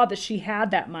saw that she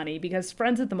had that money, because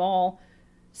friends at the mall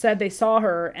said they saw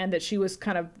her and that she was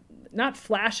kind of not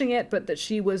flashing it, but that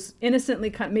she was innocently,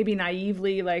 kind of maybe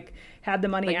naively, like had the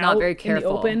money out not very careful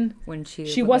in the open. When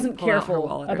she wasn't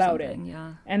careful about it.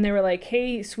 Yeah. And they were like,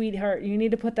 hey, sweetheart, you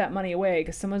need to put that money away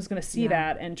because someone's going to see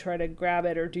that and try to grab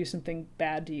it or do something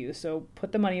bad to you. So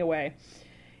put the money away.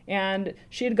 And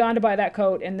she had gone to buy that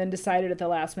coat and then decided at the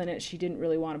last minute she didn't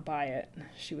really want to buy it.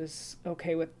 She was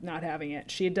okay with not having it.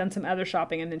 She had done some other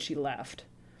shopping and then she left.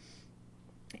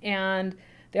 And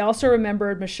they also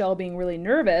remembered Michelle being really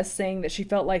nervous, saying that she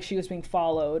felt like she was being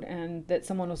followed and that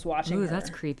someone was watching her. Ooh, that's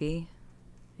creepy.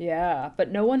 Yeah,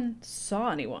 but no one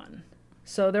saw anyone.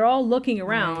 So they're all looking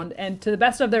around, and to the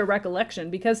best of their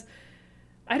recollection, because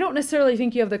I don't necessarily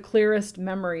think you have the clearest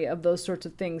memory of those sorts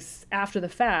of things after the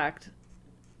fact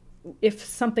if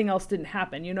something else didn't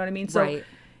happen. You know what I mean? So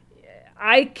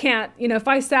I can't, if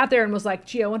I sat there and was like,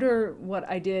 gee, I wonder what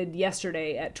I did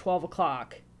yesterday at 12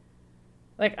 o'clock.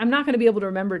 Like, I'm not going to be able to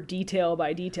remember detail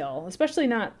by detail, especially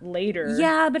not later.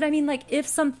 Yeah, but I mean, like, if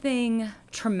something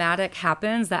traumatic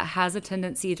happens, that has a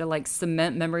tendency to, like,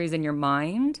 cement memories in your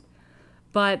mind.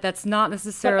 But that's not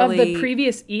necessarily... But of the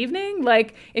previous evening?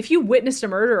 Like, if you witnessed a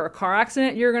murder or a car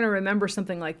accident, you're going to remember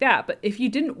something like that. But if you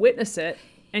didn't witness it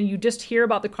and you just hear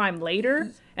about the crime later,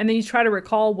 and then you try to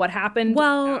recall what happened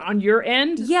on your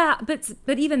end. Yeah, but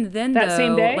even then, that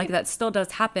same day? Like, that still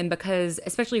does happen, because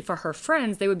especially for her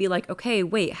friends, they would be like, okay,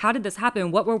 wait, how did this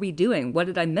happen? What were we doing? What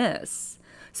did I miss?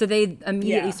 So they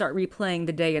immediately start replaying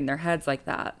the day in their heads like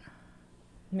that.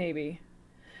 Maybe.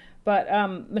 But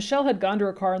Michelle had gone to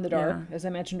her car in the dark, as I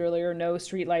mentioned earlier, no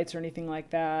street lights or anything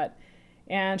like that.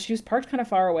 And she was parked kind of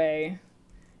far away.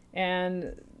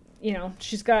 And,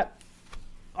 she's got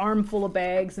armful of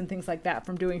bags and things like that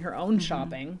from doing her own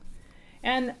shopping.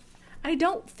 And I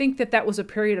don't think that was a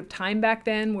period of time back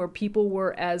then where people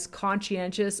were as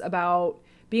conscientious about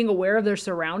being aware of their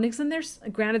surroundings. And there's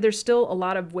still a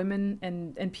lot of women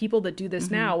and people that do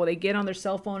this now, where they get on their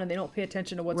cell phone and they don't pay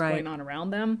attention to what's going on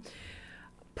around them.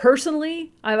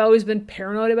 Personally, I've always been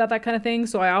paranoid about that kind of thing,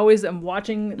 so I always am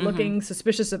watching, looking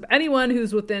suspicious of anyone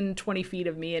who's within 20 feet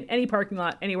of me in any parking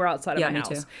lot anywhere outside of my house.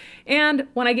 Too. And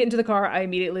when I get into the car, I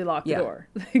immediately lock the door.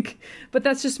 But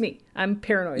that's just me. I'm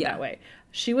paranoid that way.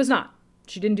 She was not.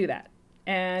 She didn't do that.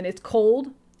 And it's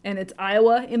cold, and it's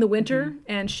Iowa in the winter,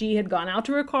 and she had gone out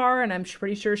to her car, and I'm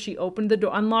pretty sure she opened the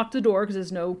door, unlocked the door, because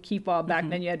there's no key fob back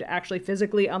then. You had to actually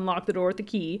physically unlock the door with the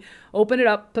key, open it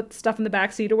up, put stuff in the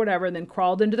back seat or whatever, and then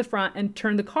crawled into the front and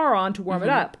turned the car on to warm it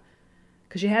up.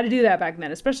 Because you had to do that back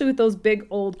then, especially with those big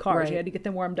old cars. You had to get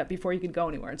them warmed up before you could go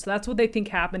anywhere. And so that's what they think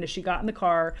happened, is she got in the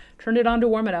car, turned it on to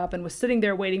warm it up, and was sitting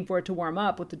there waiting for it to warm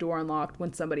up with the door unlocked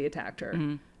when somebody attacked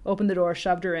her. Opened the door,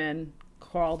 shoved her in,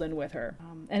 crawled in with her.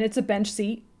 And it's a bench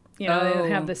seat. You know, they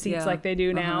didn't have Oh, the seats yeah. like they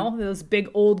do now. Those big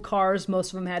old cars,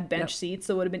 most of them had bench seats,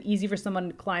 so it would have been easy for someone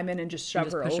to climb in and just shove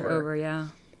Just her push over. her over, yeah.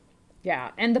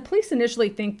 Yeah, and the police initially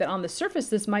think that on the surface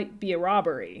this might be a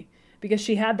robbery because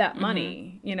she had that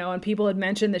money, you know, and people had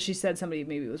mentioned that she said somebody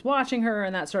maybe was watching her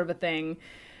and that sort of a thing.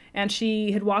 And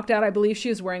she had walked out, I believe she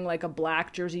was wearing like a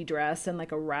black jersey dress and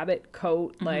like a rabbit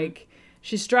coat. Like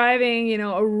she's driving, you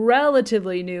know, a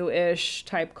relatively new-ish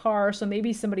type car. So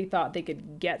maybe somebody thought they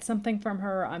could get something from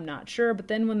her. I'm not sure. But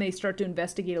then when they start to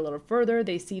investigate a little further,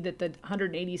 they see that the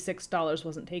 $186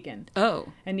 wasn't taken.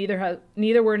 Oh. And neither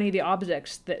were any of the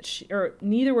objects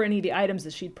neither were any of the items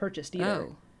that she'd purchased either.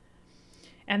 Oh.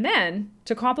 And then,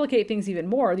 to complicate things even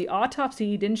more, the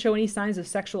autopsy didn't show any signs of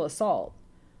sexual assault.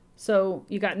 So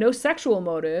you got no sexual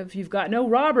motive, you've got no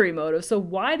robbery motive, so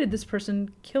why did this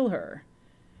person kill her?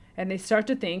 And they start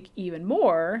to think even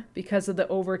more, because of the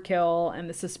overkill and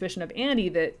the suspicion of Andy,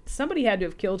 that somebody had to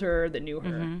have killed her that knew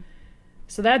her.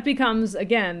 So that becomes,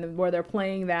 again, where they're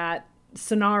playing that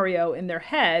scenario in their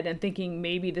head and thinking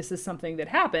maybe this is something that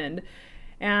happened.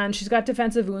 And she's got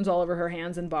defensive wounds all over her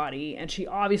hands and body, and she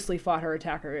obviously fought her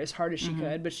attacker as hard as she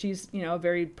could, but she's, you know,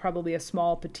 probably a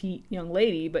small, petite young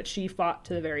lady, but she fought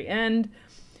to the very end.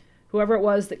 Whoever it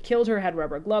was that killed her had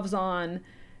rubber gloves on.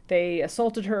 They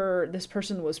assaulted her. This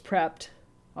person was prepped,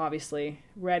 obviously,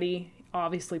 ready,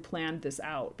 obviously planned this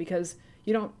out, because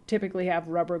you don't typically have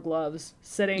rubber gloves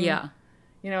sitting. Yeah.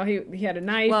 You know, he had a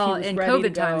knife. Well, he was in ready COVID to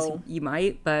go. times, you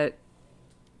might, but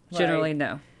generally,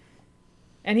 no.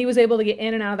 And he was able to get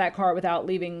in and out of that car without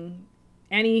leaving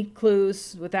any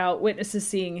clues, without witnesses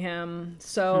seeing him.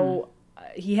 So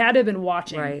he had to have been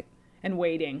watching and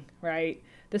waiting, right?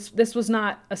 This was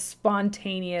not a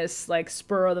spontaneous, like,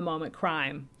 spur of the moment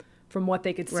crime from what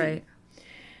they could see. Right.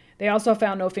 They also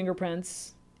found no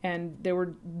fingerprints, and there were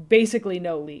basically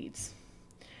no leads.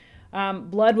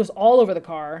 Blood was all over the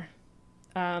car,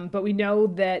 but we know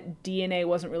that DNA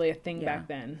wasn't really a thing back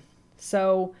then.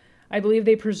 So I believe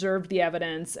they preserved the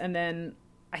evidence, and then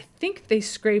I think they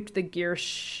scraped the gear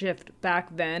shift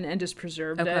back then and just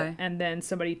preserved it, and then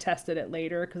somebody tested it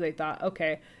later because they thought,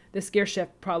 okay, this gear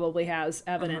shift probably has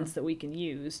evidence that we can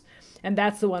use. And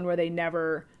that's the one where they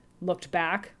never looked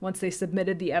back. Once they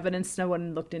submitted the evidence, no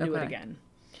one looked into it again.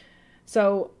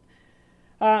 So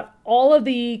all of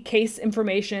the case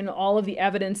information, all of the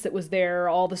evidence that was there,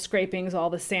 all the scrapings, all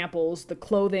the samples, the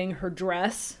clothing, her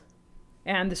dress,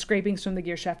 and the scrapings from the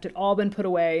gear shaft had all been put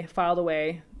away, filed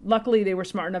away. Luckily, they were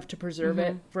smart enough to preserve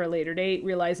it for a later date,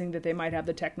 realizing that they might have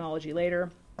the technology later.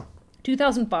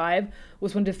 2005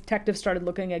 was when detectives started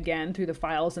looking again through the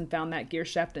files and found that gear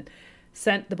shaft and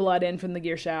sent the blood in from the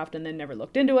gear shaft and then never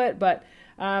looked into it. But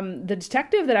the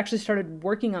detective that actually started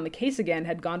working on the case again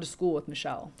had gone to school with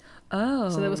Michelle. Oh.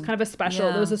 So there was kind of a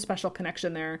special, there was a special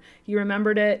connection there. He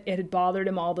remembered it. It had bothered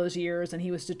him all those years, and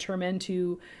he was determined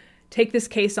to take this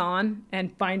case on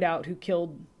and find out who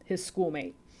killed his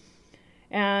schoolmate.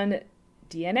 And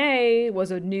DNA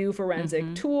was a new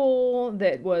forensic tool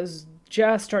that was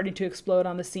just starting to explode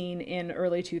on the scene in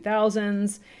early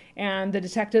 2000s. And the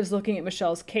detectives looking at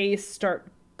Michelle's case start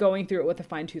going through it with a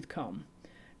fine-tooth comb,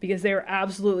 because they are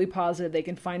absolutely positive they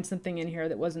can find something in here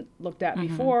that wasn't looked at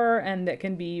before and that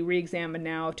can be re-examined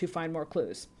now to find more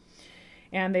clues.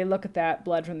 And they look at that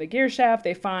blood from the gear shaft.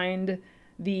 They find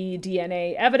the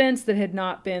DNA evidence that had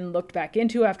not been looked back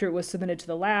into after it was submitted to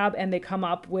the lab, and they come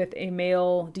up with a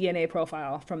male DNA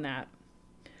profile from that.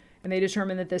 And they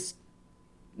determine that this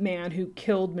man who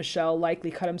killed Michelle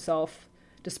likely cut himself,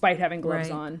 despite having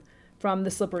gloves on, from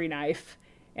the slippery knife.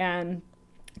 And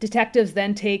detectives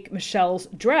then take Michelle's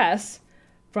dress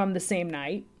from the same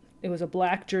night. It was a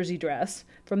black jersey dress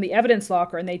from the evidence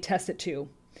locker, and they test it too.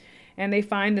 And they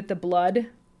find that the blood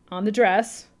on the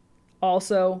dress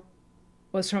also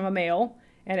was from a male,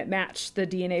 and it matched the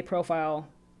DNA profile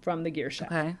from the gear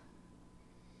shaft. Okay.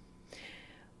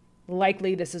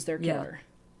 Likely this is their killer.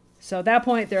 So at that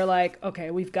point they're like,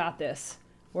 okay, we've got this.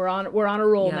 We're on a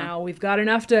roll now. We've got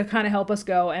enough to kind of help us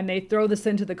go. And they throw this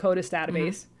into the CODIS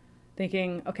database,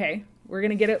 thinking, okay, we're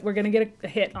gonna get a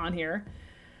hit on here,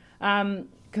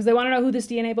 because they want to know who this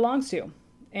DNA belongs to.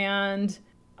 And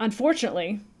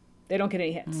unfortunately, they don't get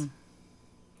any hits.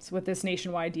 It's with this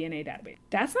nationwide DNA database.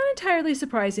 That's not entirely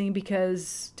surprising,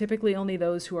 because typically only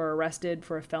those who are arrested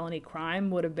for a felony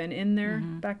crime would have been in there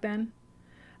back then.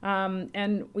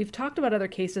 And we've talked about other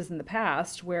cases in the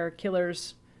past where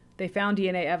killers, they found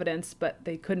DNA evidence, but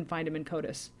they couldn't find him in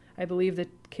CODIS. I believe the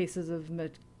cases of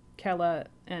McKella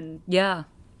and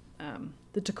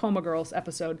the Tacoma Girls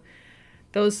episode,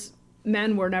 those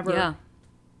men were never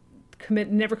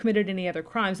committed any other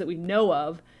crimes that we know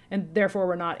of, and therefore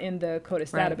were not in the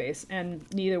CODIS database, and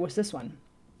neither was this one.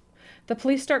 The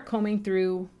police start combing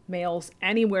through males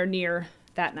anywhere near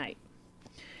that night.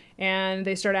 And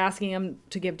they start asking them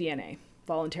to give DNA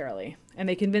voluntarily. And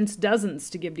they convince dozens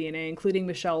to give DNA, including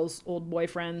Michelle's old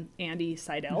boyfriend, Andy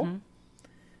Seidel. Mm-hmm.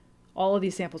 All of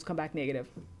these samples come back negative.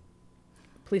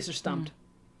 Police are stumped.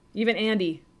 Even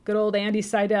Andy, good old Andy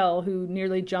Seidel, who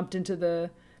nearly jumped into the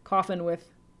coffin with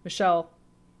Michelle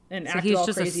and acted all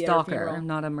crazy. So he's just a stalker,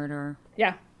 not a murderer.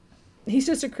 Yeah. He's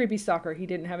just a creepy stalker. He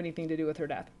didn't have anything to do with her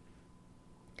death.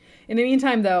 In the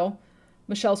meantime, though,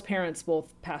 Michelle's parents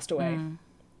both passed away.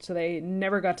 So they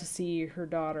never got to see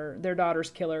their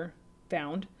daughter's killer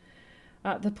found.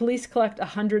 The police collect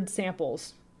 100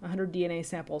 samples, 100 DNA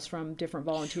samples from different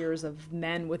volunteers of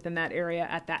men within that area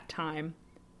at that time.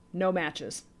 No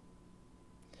matches.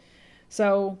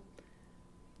 So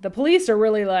the police are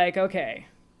really like, okay,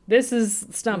 this is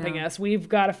stumping us. We've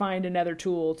got to find another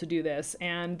tool to do this.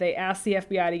 And they asked the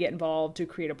FBI to get involved to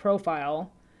create a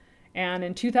profile. And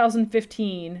in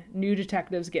 2015, new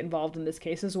detectives get involved in this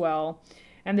case as well.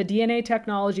 And the DNA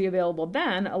technology available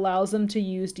then allows them to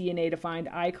use DNA to find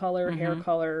eye color, hair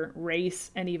color,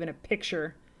 race, and even a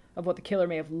picture of what the killer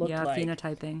may have looked like. Yeah,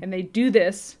 phenotyping. And they do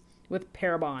this with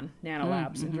Parabon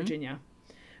Nanolabs in Virginia,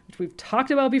 which we've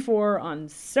talked about before on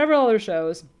several other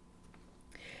shows.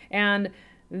 And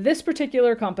this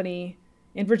particular company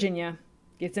in Virginia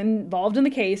gets involved in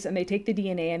the case, and they take the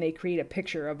DNA and they create a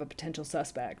picture of a potential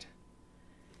suspect.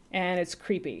 And it's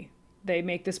creepy. They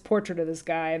make this portrait of this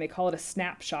guy, and they call it a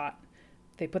snapshot.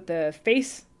 They put the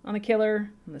face on the killer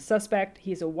and the suspect.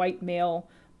 He's a white male,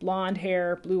 blonde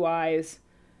hair, blue eyes.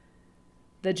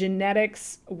 The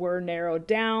genetics were narrowed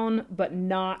down, but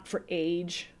not for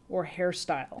age or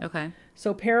hairstyle. Okay.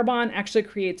 So Parabon actually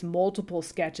creates multiple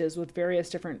sketches with various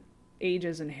different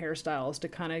ages and hairstyles to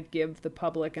kind of give the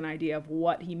public an idea of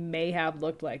what he may have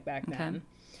looked like back then.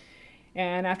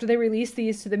 And after they release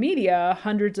these to the media,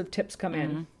 hundreds of tips come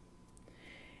in.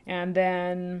 And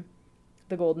then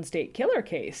the Golden State Killer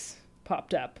case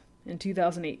popped up in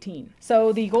 2018.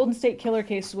 So the Golden State Killer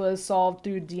case was solved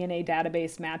through DNA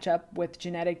database matchup with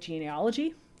genetic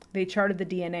genealogy. They charted the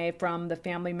DNA from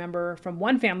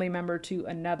one family member to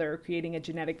another, creating a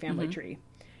genetic family tree.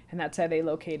 And that's how they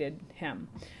located him.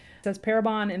 It says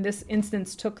Parabon, in this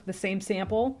instance, took the same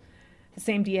sample, the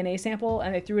same DNA sample,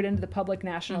 and they threw it into the public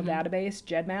national database,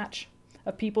 GEDmatch,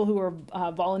 of people who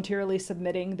are voluntarily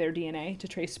submitting their DNA to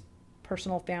trace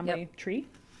personal family tree.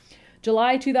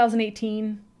 July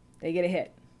 2018, they get a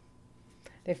hit.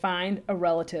 They find a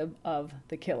relative of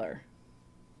the killer.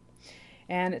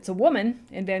 And it's a woman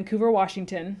in Vancouver,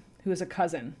 Washington, who is a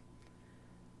cousin.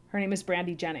 Her name is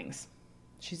Brandy Jennings.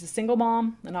 She's a single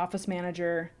mom, an office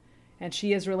manager, and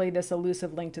she is really this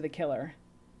elusive link to the killer.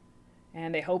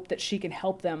 And they hope that she can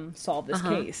help them solve this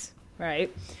case,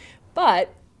 right?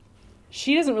 But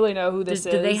she doesn't really know who this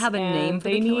is. Do they have a name for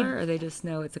the killer, or they just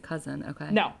know it's a cousin? Okay.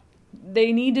 No.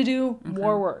 They need to do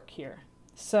more work here.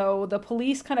 So the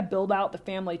police kind of build out the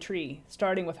family tree,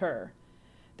 starting with her.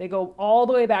 They go all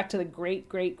the way back to the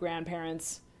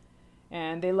great-great-grandparents,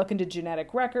 and they look into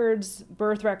genetic records,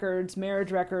 birth records,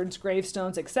 marriage records,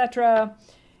 gravestones, etc.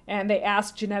 And they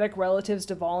ask genetic relatives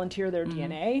to volunteer their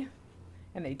DNA,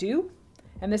 and they do.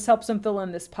 And this helps them fill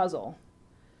in this puzzle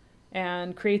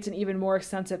and creates an even more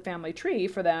extensive family tree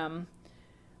for them.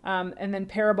 And then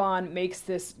Parabon makes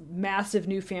this massive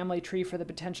new family tree for the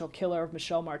potential killer of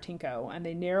Michelle Martinko. And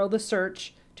they narrow the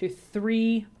search to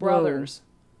 3 brothers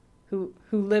who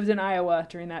lived in Iowa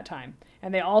during that time.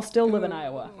 And they all still live in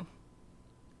Iowa.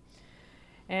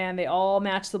 And they all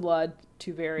match the blood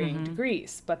to varying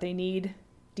degrees. But they need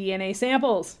DNA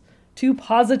samples to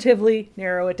positively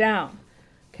narrow it down.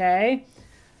 Okay?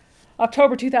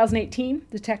 October 2018,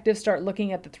 detectives start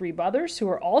looking at the 3 brothers who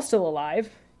are all still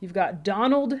alive. You've got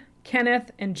Donald,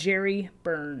 Kenneth, and Jerry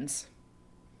Burns.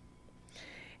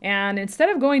 And instead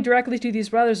of going directly to these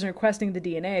brothers and requesting the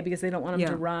DNA because they don't want them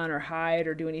to run or hide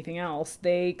or do anything else,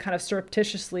 they kind of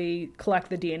surreptitiously collect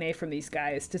the DNA from these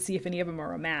guys to see if any of them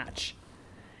are a match.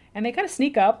 And they kind of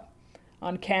sneak up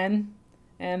on Ken,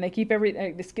 and they keep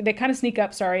and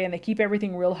they keep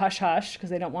everything real hush-hush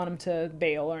because they don't want him to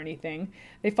bail or anything.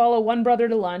 They follow one brother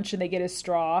to lunch, and they get his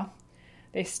straw.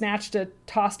 They snatched a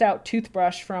tossed-out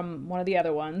toothbrush from one of the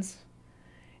other ones.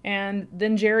 And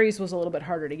then Jerry's was a little bit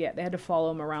harder to get. They had to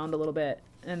follow him around a little bit.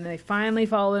 And they finally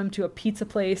followed him to a pizza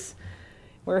place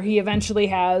where he eventually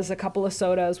has a couple of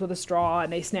sodas with a straw,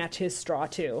 and they snatch his straw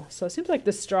too. So it seems like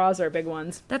the straws are big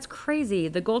ones. That's crazy.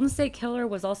 The Golden State Killer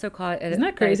was also caught at Isn't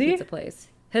that crazy? A pizza place.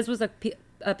 His was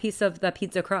a piece of the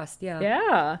pizza crust, yeah.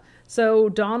 Yeah. So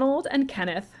Donald and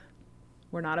Kenneth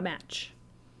were not a match.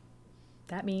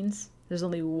 That means There's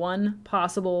only one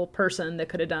possible person that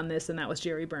could have done this, and that was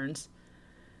Jerry Burns.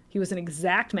 He was an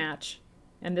exact match.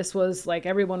 And this was like,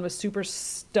 everyone was super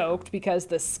stoked because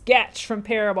the sketch from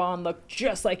Parabon looked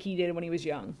just like he did when he was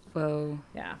young. Whoa.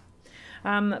 Yeah.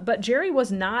 But Jerry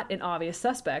was not an obvious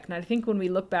suspect. And I think when we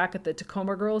look back at the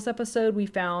Tacoma Girls episode, we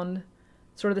found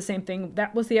sort of the same thing.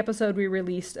 That was the episode we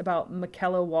released about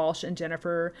Michaela Walsh and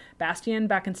Jennifer Bastian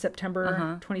back in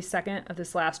September 22nd of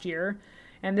this last year.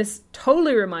 And this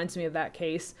totally reminds me of that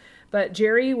case. But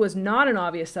Jerry was not an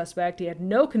obvious suspect. He had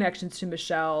no connections to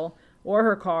Michelle or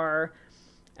her car.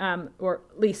 Or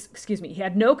at least, he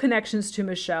had no connections to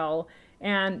Michelle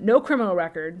and no criminal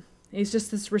record. He's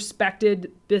just this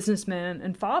respected businessman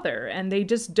and father, and they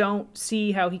just don't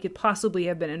see how he could possibly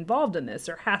have been involved in this.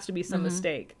 There has to be some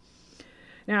mistake.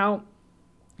 Now,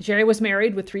 Jerry was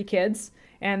married with 3 kids,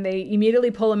 and they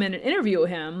immediately pull him in and interview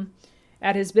him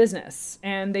at his business.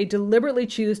 And they deliberately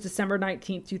choose December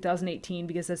 19th, 2018,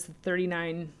 because that's the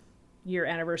 39-year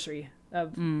anniversary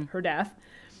of her death.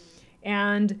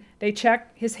 And they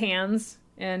check his hands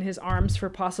and his arms for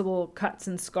possible cuts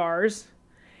and scars.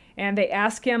 And they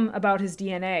ask him about his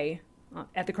DNA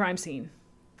at the crime scene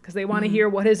because they want to hear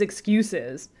what his excuse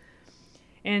is.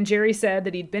 And Jerry said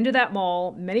that he'd been to that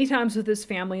mall many times with his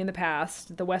family in the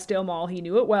past, the Westdale Mall. He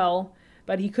knew it well,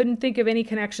 but he couldn't think of any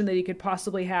connection that he could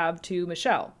possibly have to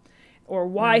Michelle or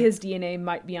why his DNA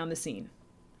might be on the scene.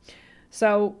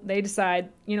 So they decide,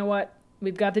 you know what?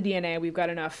 We've got the DNA. We've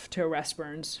got enough to arrest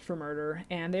Burns for murder.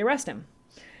 And they arrest him.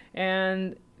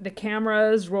 And the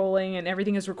camera is rolling and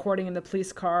everything is recording in the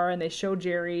police car. And they show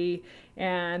Jerry.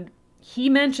 And he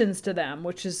mentions to them,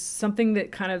 which is something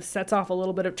that kind of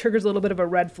triggers a little bit of a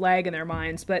red flag in their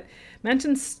minds, but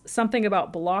mentions something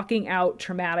about blocking out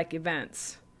traumatic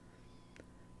events.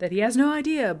 That he has no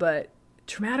idea, but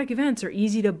traumatic events are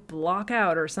easy to block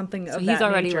out or something of that nature. So he's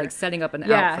already like setting up an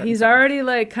outfit. Yeah, he's already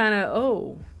like kind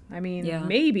of,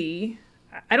 maybe.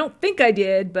 I don't think I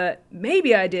did, but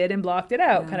maybe I did and blocked it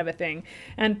out, kind of a thing.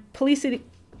 And police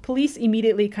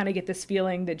immediately kind of get this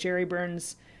feeling that Jerry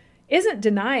Burns isn't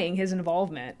denying his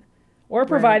involvement or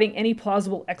providing any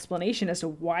plausible explanation as to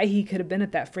why he could have been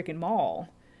at that freaking mall.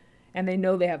 And they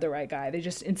know they have the right guy. They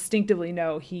just instinctively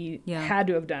know he had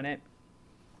to have done it.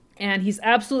 And he's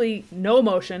absolutely no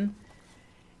emotion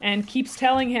and keeps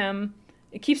telling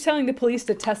the police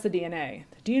to test the DNA.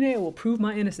 The DNA will prove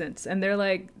my innocence. And they're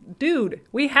like, dude,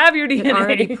 we have your DNA. It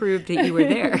already proved that you were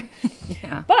there.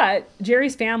 Yeah. But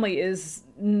Jerry's family is,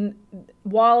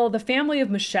 while the family of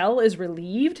Michelle is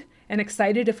relieved and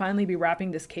excited to finally be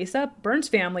wrapping this case up, Burns'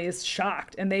 family is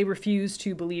shocked and they refuse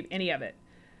to believe any of it.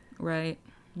 Right.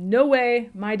 No way,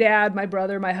 my dad, my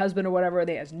brother, my husband, or whatever,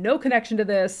 they has no connection to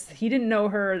this. He didn't know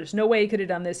her. There's no way he could have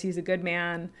done this. He's a good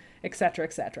man, etc.,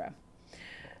 etc.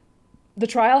 The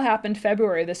trial happened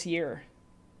February this year.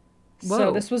 Whoa.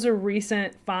 So this was a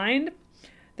recent find.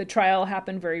 The trial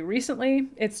happened very recently.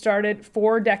 It started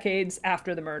 4 decades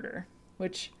after the murder,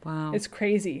 which is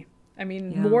crazy. I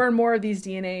mean, more and more of these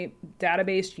DNA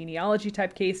database genealogy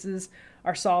type cases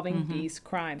are solving these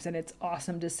crimes, and it's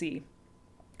awesome to see.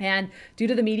 And due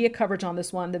to the media coverage on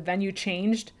this one, the venue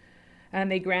changed, and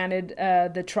they granted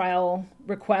the trial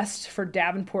request for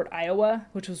Davenport, Iowa,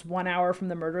 which was 1 hour from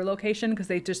the murder location, because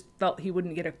they just felt he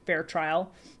wouldn't get a fair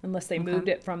trial unless they moved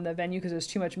it from the venue, because there's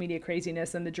too much media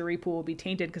craziness, and the jury pool would be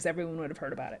tainted because everyone would have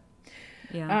heard about it.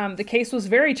 Yeah. The case was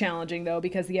very challenging, though,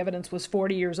 because the evidence was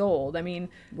 40 years old. I mean,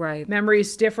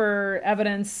 memories differ,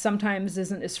 evidence sometimes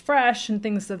isn't as fresh, and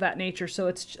things of that nature. So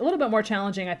it's a little bit more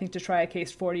challenging, I think, to try a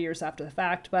case 40 years after the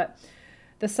fact. But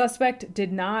the suspect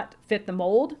did not fit the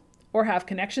mold or have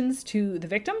connections to the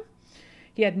victim.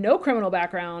 He had no criminal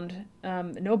background,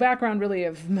 no background really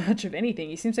of much of anything.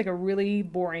 He seems like a really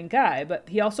boring guy, but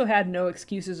he also had no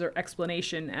excuses or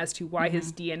explanation as to why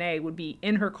his DNA would be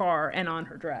in her car and on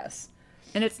her dress.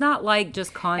 And it's not like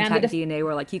just contact DNA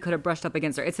where like he could have brushed up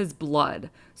against her. It's his blood.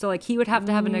 So like he would have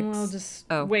to have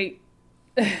an wait.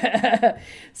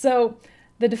 So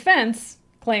the defense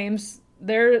claims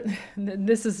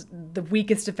this is the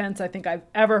weakest defense I think I've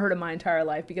ever heard in my entire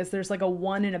life, because there's like a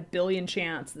 1 in a billion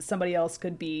chance that somebody else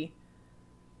could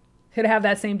have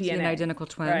that same DNA. An identical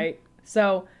twin. Right.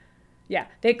 So yeah,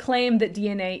 they claim that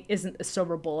DNA isn't a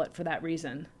silver bullet for that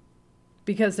reason,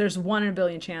 because there's 1 in a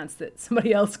billion chance that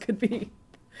somebody else could be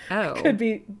have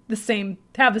the same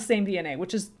DNA,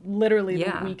 which is literally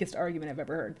the weakest argument I've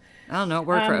ever heard. I don't know, it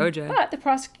worked for OJ. But the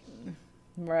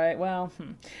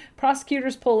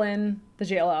prosecutors pull in the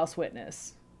jailhouse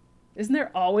witness. Isn't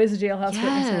there always a jailhouse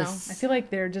witness now? I feel like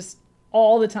they're just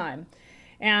all the time.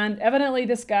 And evidently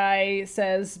this guy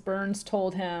says Burns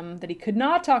told him that he could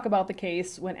not talk about the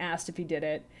case when asked if he did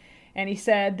it. And he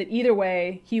said that either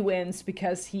way, he wins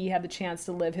because he had the chance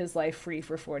to live his life free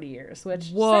for 40 years,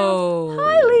 which sounds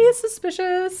highly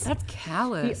suspicious. That's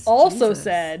callous. He also Jesus.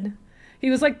 said, he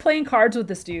was like playing cards with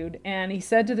this dude, and he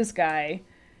said to this guy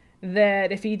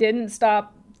that if he didn't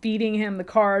stop feeding him the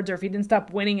cards, or if he didn't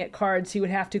stop winning at cards, he would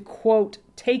have to, quote,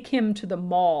 take him to the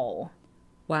mall.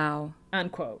 Wow.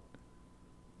 Unquote.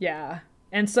 Yeah.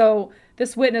 And so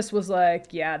this witness was like,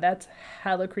 yeah, that's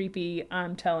hella creepy.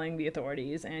 I'm telling the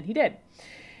authorities. And he did.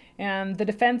 And the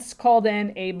defense called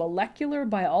in a molecular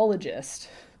biologist.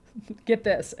 Get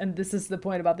this. And this is the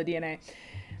point about the DNA.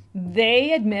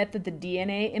 They admit that the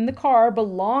DNA in the car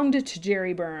belonged to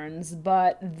Jerry Burns,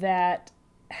 but that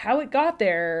how it got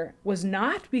there was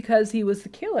not because he was the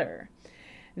killer.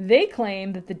 They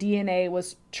claim that the DNA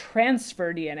was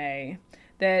transfer DNA,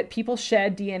 that people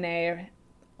shed DNA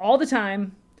all the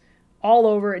time, all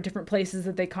over at different places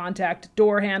that they contact,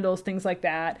 door handles, things like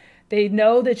that. They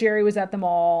know that Jerry was at the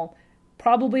mall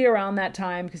probably around that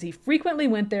time because he frequently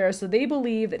went there, so they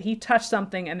believe that he touched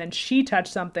something and then she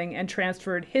touched something and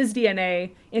transferred his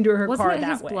DNA into her car that way. Wasn't it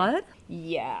his blood?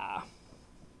 Yeah.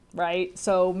 Right?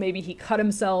 So maybe he cut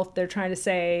himself, they're trying to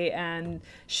say, and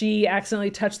she accidentally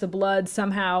touched the blood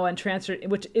somehow and transferred,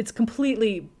 which it's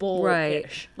completely bullish.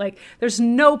 Right. Like, there's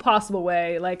no possible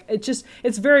way. Like,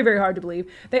 it's very, very hard to believe.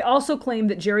 They also claim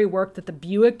that Jerry worked at the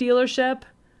Buick dealership,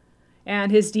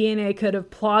 and his DNA could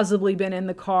have plausibly been in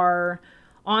the car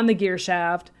on the gear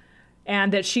shaft,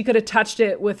 and that she could have touched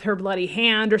it with her bloody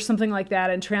hand or something like that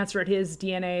and transferred his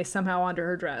DNA somehow onto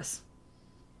her dress.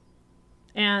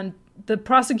 And the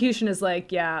prosecution is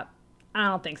like, yeah, I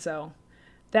don't think so.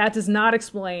 That does not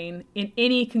explain in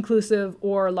any conclusive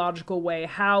or logical way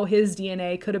how his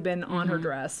DNA could have been on her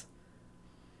dress.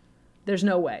 There's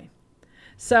no way.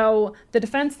 So the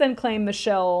defense then claimed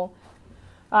Michelle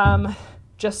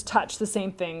just touched the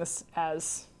same things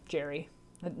as Jerry.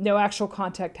 No actual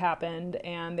contact happened,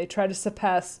 and they tried to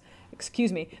suppress,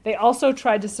 they also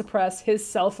tried to suppress his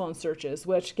cell phone searches,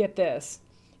 which, get this,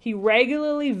 he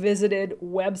regularly visited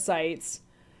websites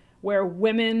where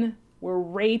women were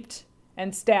raped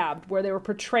and stabbed, where there were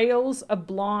portrayals of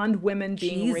blonde women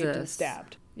being raped and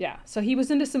stabbed. Yeah, so he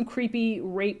was into some creepy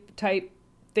rape type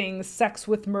things, sex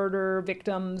with murder,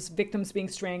 victims being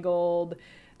strangled,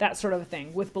 that sort of a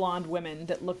thing, with blonde women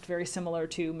that looked very similar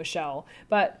to Michelle.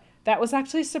 But that was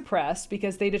actually suppressed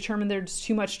because they determined there's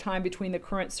too much time between the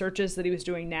current searches that he was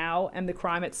doing now and the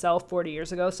crime itself 40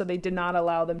 years ago. So they did not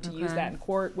allow them to use that in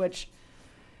court, which,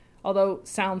 although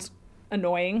sounds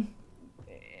annoying,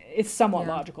 it's somewhat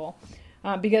logical.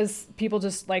 Because people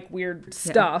just like weird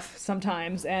stuff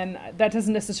sometimes, and that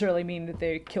doesn't necessarily mean that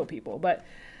they kill people. But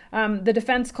the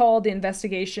defense called the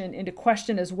investigation into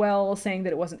question as well, saying that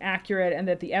it wasn't accurate and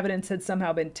that the evidence had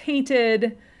somehow been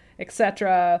tainted,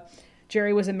 etc.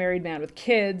 Jerry was a married man with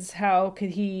kids. How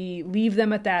could he leave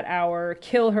them at that hour,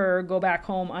 kill her, go back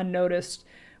home unnoticed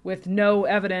with no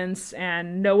evidence,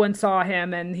 and no one saw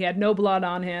him, and he had no blood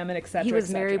on him, and etc. He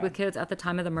was married with kids at the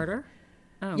time of the murder?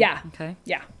 Oh, yeah. Okay.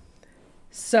 Yeah.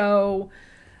 So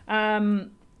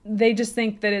they just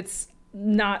think that it's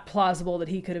not plausible that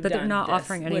he could have done this. But they're not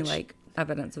offering any,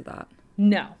 evidence of that?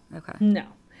 No. Okay. No.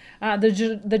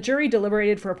 The jury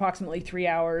deliberated for approximately 3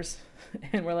 hours,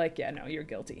 and we're like, yeah, no, you're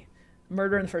guilty.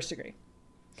 Murder in the first degree.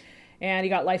 And he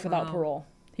got life without parole.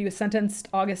 He was sentenced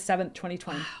August 7th,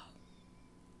 2020. Wow.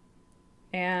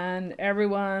 And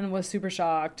everyone was super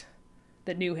shocked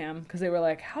that knew him, because they were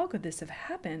like, how could this have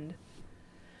happened?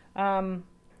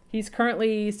 He's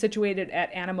currently situated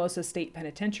at Anamosa State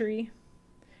Penitentiary.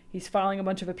 He's filing a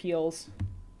bunch of appeals.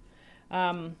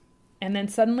 And then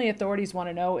suddenly authorities want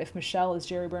to know if Michelle is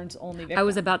Jerry Burns' only victim. I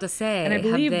was about to say, and I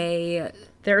believe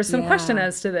there is some question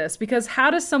as to this, because how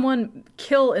does someone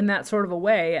kill in that sort of a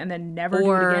way and then never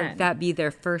do it again? Or that be their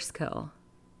first kill.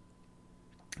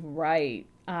 Right.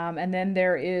 And then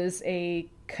there is a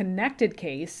connected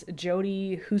case,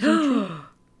 Jody Huizentroot.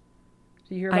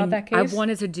 Did you hear about that case? I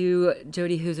wanted to do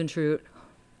Jody Huizentroot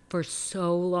for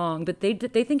so long, but they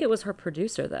think it was her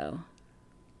producer, though.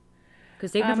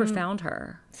 Because they've never found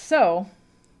her. So,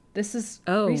 this is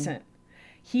recent.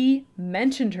 He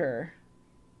mentioned her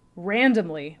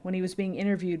randomly when he was being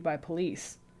interviewed by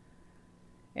police.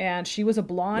 And she was a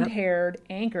blonde-haired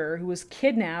anchor who was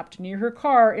kidnapped near her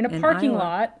car in a parking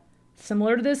lot,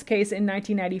 similar to this case, in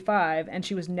 1995, and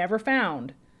she was never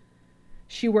found.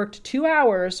 She worked 2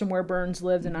 hours from where Burns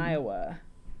lived in Iowa.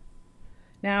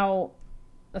 Now,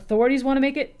 authorities want to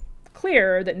make it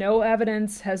clear that no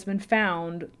evidence has been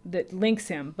found that links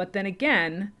him. But then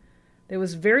again, there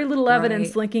was very little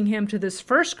evidence linking him to this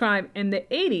first crime in the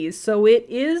 80s. So it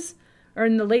is or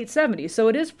in the late 70s. So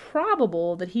it is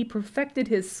probable that he perfected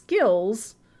his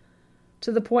skills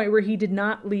to the point where he did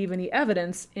not leave any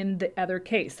evidence in the other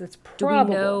case. That's probable.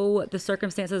 Do we know the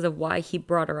circumstances of why he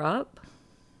brought her up?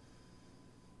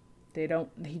 They don't.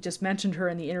 He just mentioned her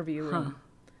in the interview room.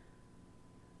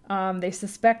 They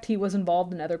suspect he was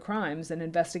involved in other crimes, and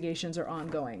investigations are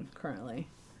ongoing currently.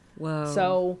 Whoa.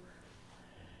 So,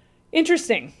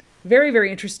 interesting. Very,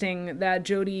 very interesting that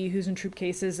Jodi Huisentrup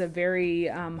case is a very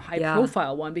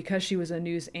high-profile one because she was a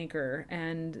news anchor,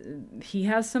 and he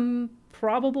has some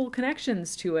probable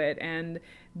connections to it, and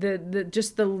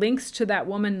just the links to that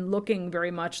woman looking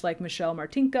very much like Michelle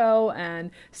Martinko,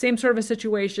 and same sort of a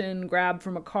situation, grabbed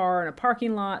from a car in a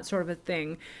parking lot, sort of a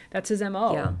thing. That's his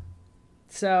MO. Yeah.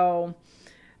 So,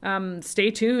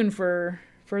 stay tuned for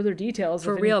further details.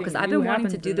 For real, because I've been wanting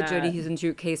to do the Jodi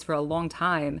Huisentrup case for a long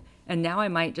time. And now I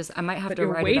might have to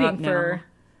write it up now.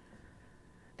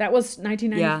 That was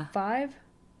 1995? Yeah.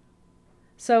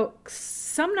 So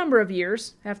some number of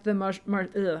years after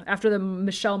the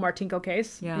Michelle Martinko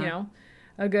case,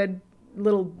 a good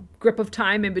little grip of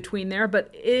time in between there, but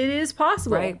it is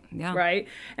possible. Right, yeah. Right?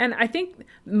 And I think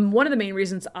one of the main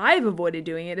reasons I've avoided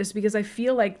doing it is because I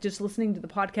feel like just listening to the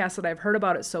podcast that I've heard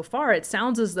about it so far, it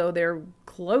sounds as though they're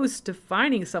close to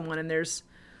finding someone, and there's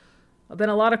been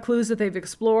a lot of clues that they've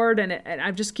explored, and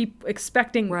I just keep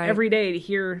expecting every day to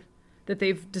hear that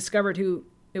they've discovered who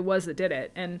it was that did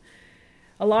it. And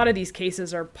a lot of these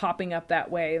cases are popping up that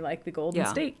way, like the Golden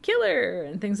State Killer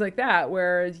and things like that,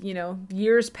 where,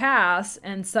 years pass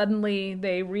and suddenly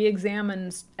they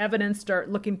re-examine evidence, start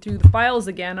looking through the files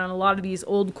again on a lot of these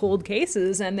old cold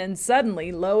cases, and then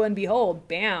suddenly, lo and behold,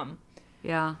 bam.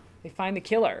 Yeah. They find the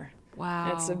killer. Wow.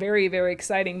 And it's a very, very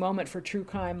exciting moment for true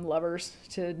crime lovers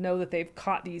to know that they've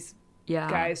caught these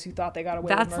guys who thought they got away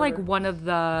with murder. That's like one of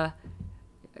the,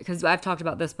 because I've talked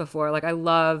about this before, like I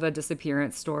love a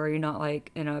disappearance story, not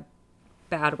like in a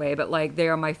bad way, but like they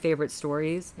are my favorite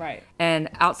stories. Right. And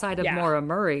outside of Maura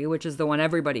Murray, which is the one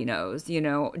everybody knows,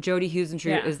 Jodi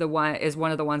Huisentrup is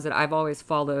one of the ones that I've always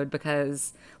followed,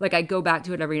 because like I go back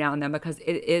to it every now and then, because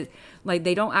it is like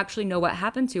they don't actually know what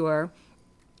happened to her.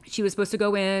 She was supposed to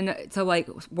go in to like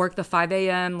work the 5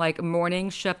 a.m. like morning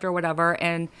shift or whatever,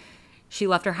 and she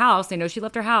left her house. They know she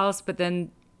left her house, but then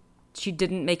she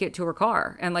didn't make it to her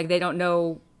car, and like they don't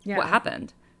know what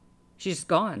happened. She's just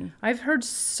gone. I've heard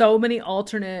so many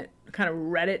alternate kind of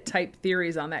Reddit type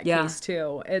theories on that case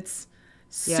too. It's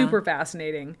super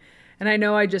fascinating. And I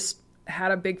know I just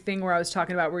had a big thing where I was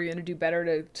talking about we're going to do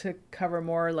better to cover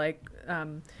more like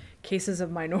cases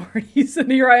of minorities.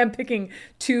 And here I am picking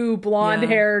two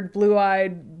blonde-haired,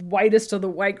 blue-eyed, whitest of the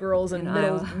white girls in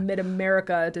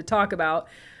mid-America to talk about.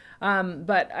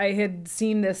 But I had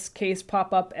seen this case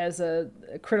pop up as a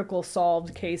critical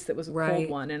solved case that was a cold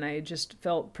one, and I just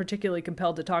felt particularly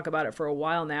compelled to talk about it for a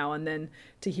while now. And then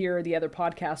to hear the other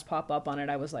podcasts pop up on it,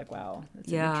 I was like, wow,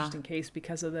 that's an interesting case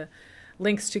because of the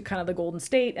links to kind of the Golden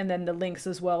State, and then the links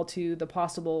as well to the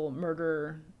possible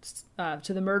murder, not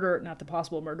the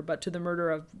possible murder, but to the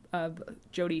murder of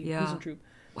Jodi Huisentrup.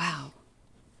 Wow.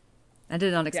 I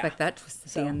did not expect that twist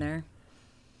to be in there.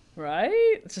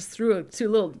 Right? Just threw a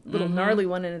little gnarly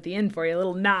one in at the end for you, a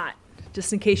little knot,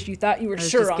 just in case you thought you were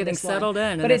sure just on getting this settled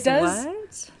one. in. But it does.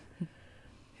 What?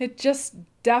 It just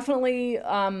definitely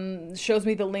shows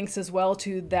me the links as well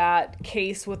to that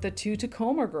case with the two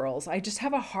Tacoma girls. I just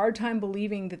have a hard time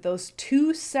believing that those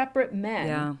two separate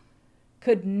men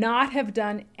could not have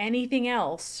done anything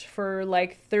else for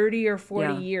like 30 or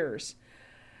 40 years.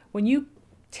 When you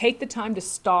take the time to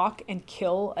stalk and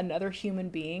kill another human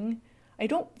being, I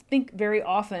don't think very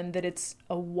often that it's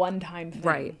a one-time thing.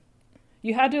 Right.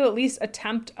 You had to at least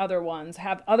attempt other ones,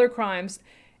 have other crimes.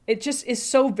 It just is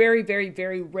so very, very,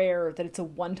 very rare that it's a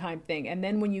one-time thing. And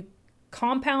then when you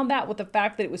compound that with the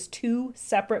fact that it was two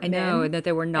separate men. I know, and that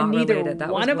they were not related.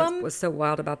 That was so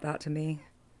wild about that to me.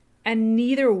 And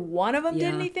neither one of them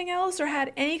did anything else or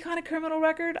had any kind of criminal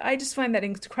record. I just find that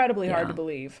incredibly hard to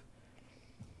believe.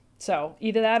 So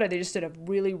either that or they just did a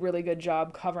really, really good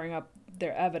job covering up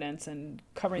their evidence and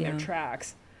covering their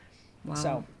tracks. Wow.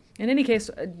 So in any case,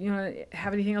 you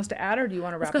have anything else to add, or do you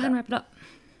want to wrap it up? Let's go ahead and wrap it up.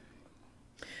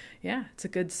 Yeah, it's a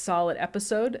good solid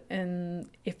episode. And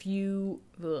if you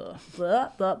we're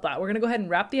going to go ahead and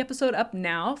wrap the episode up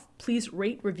now. Please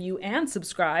rate, review, and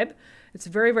subscribe. It's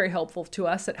very, very helpful to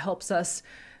us. It helps us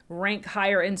rank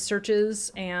higher in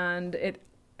searches, and it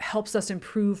helps us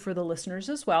improve for the listeners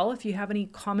as well. If you have any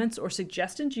comments or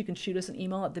suggestions, you can shoot us an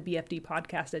email at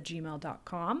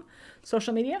thebfdpodcast@gmail.com.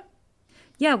 Social media?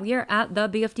 Yeah, we are at the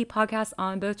BFD Podcast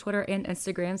on both Twitter and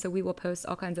Instagram, so we will post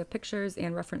all kinds of pictures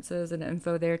and references and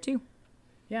info there too.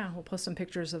 Yeah, we'll post some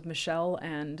pictures of Michelle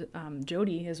and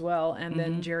Jody as well, and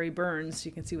then Jerry Burns, so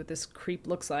you can see what this creep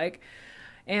looks like.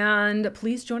 And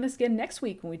please join us again next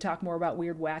week when we talk more about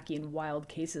weird, wacky, and wild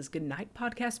cases. Good night,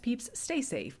 podcast peeps. Stay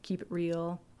safe. Keep it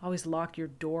real. Always lock your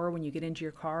door when you get into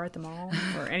your car at the mall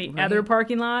or any other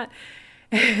parking lot.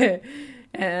 Lost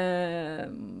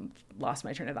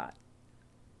my train of thought.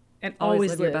 And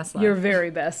always live your best life. your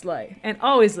very best life. And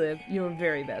always live your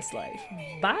very best life.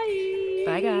 Bye.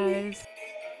 Bye, guys.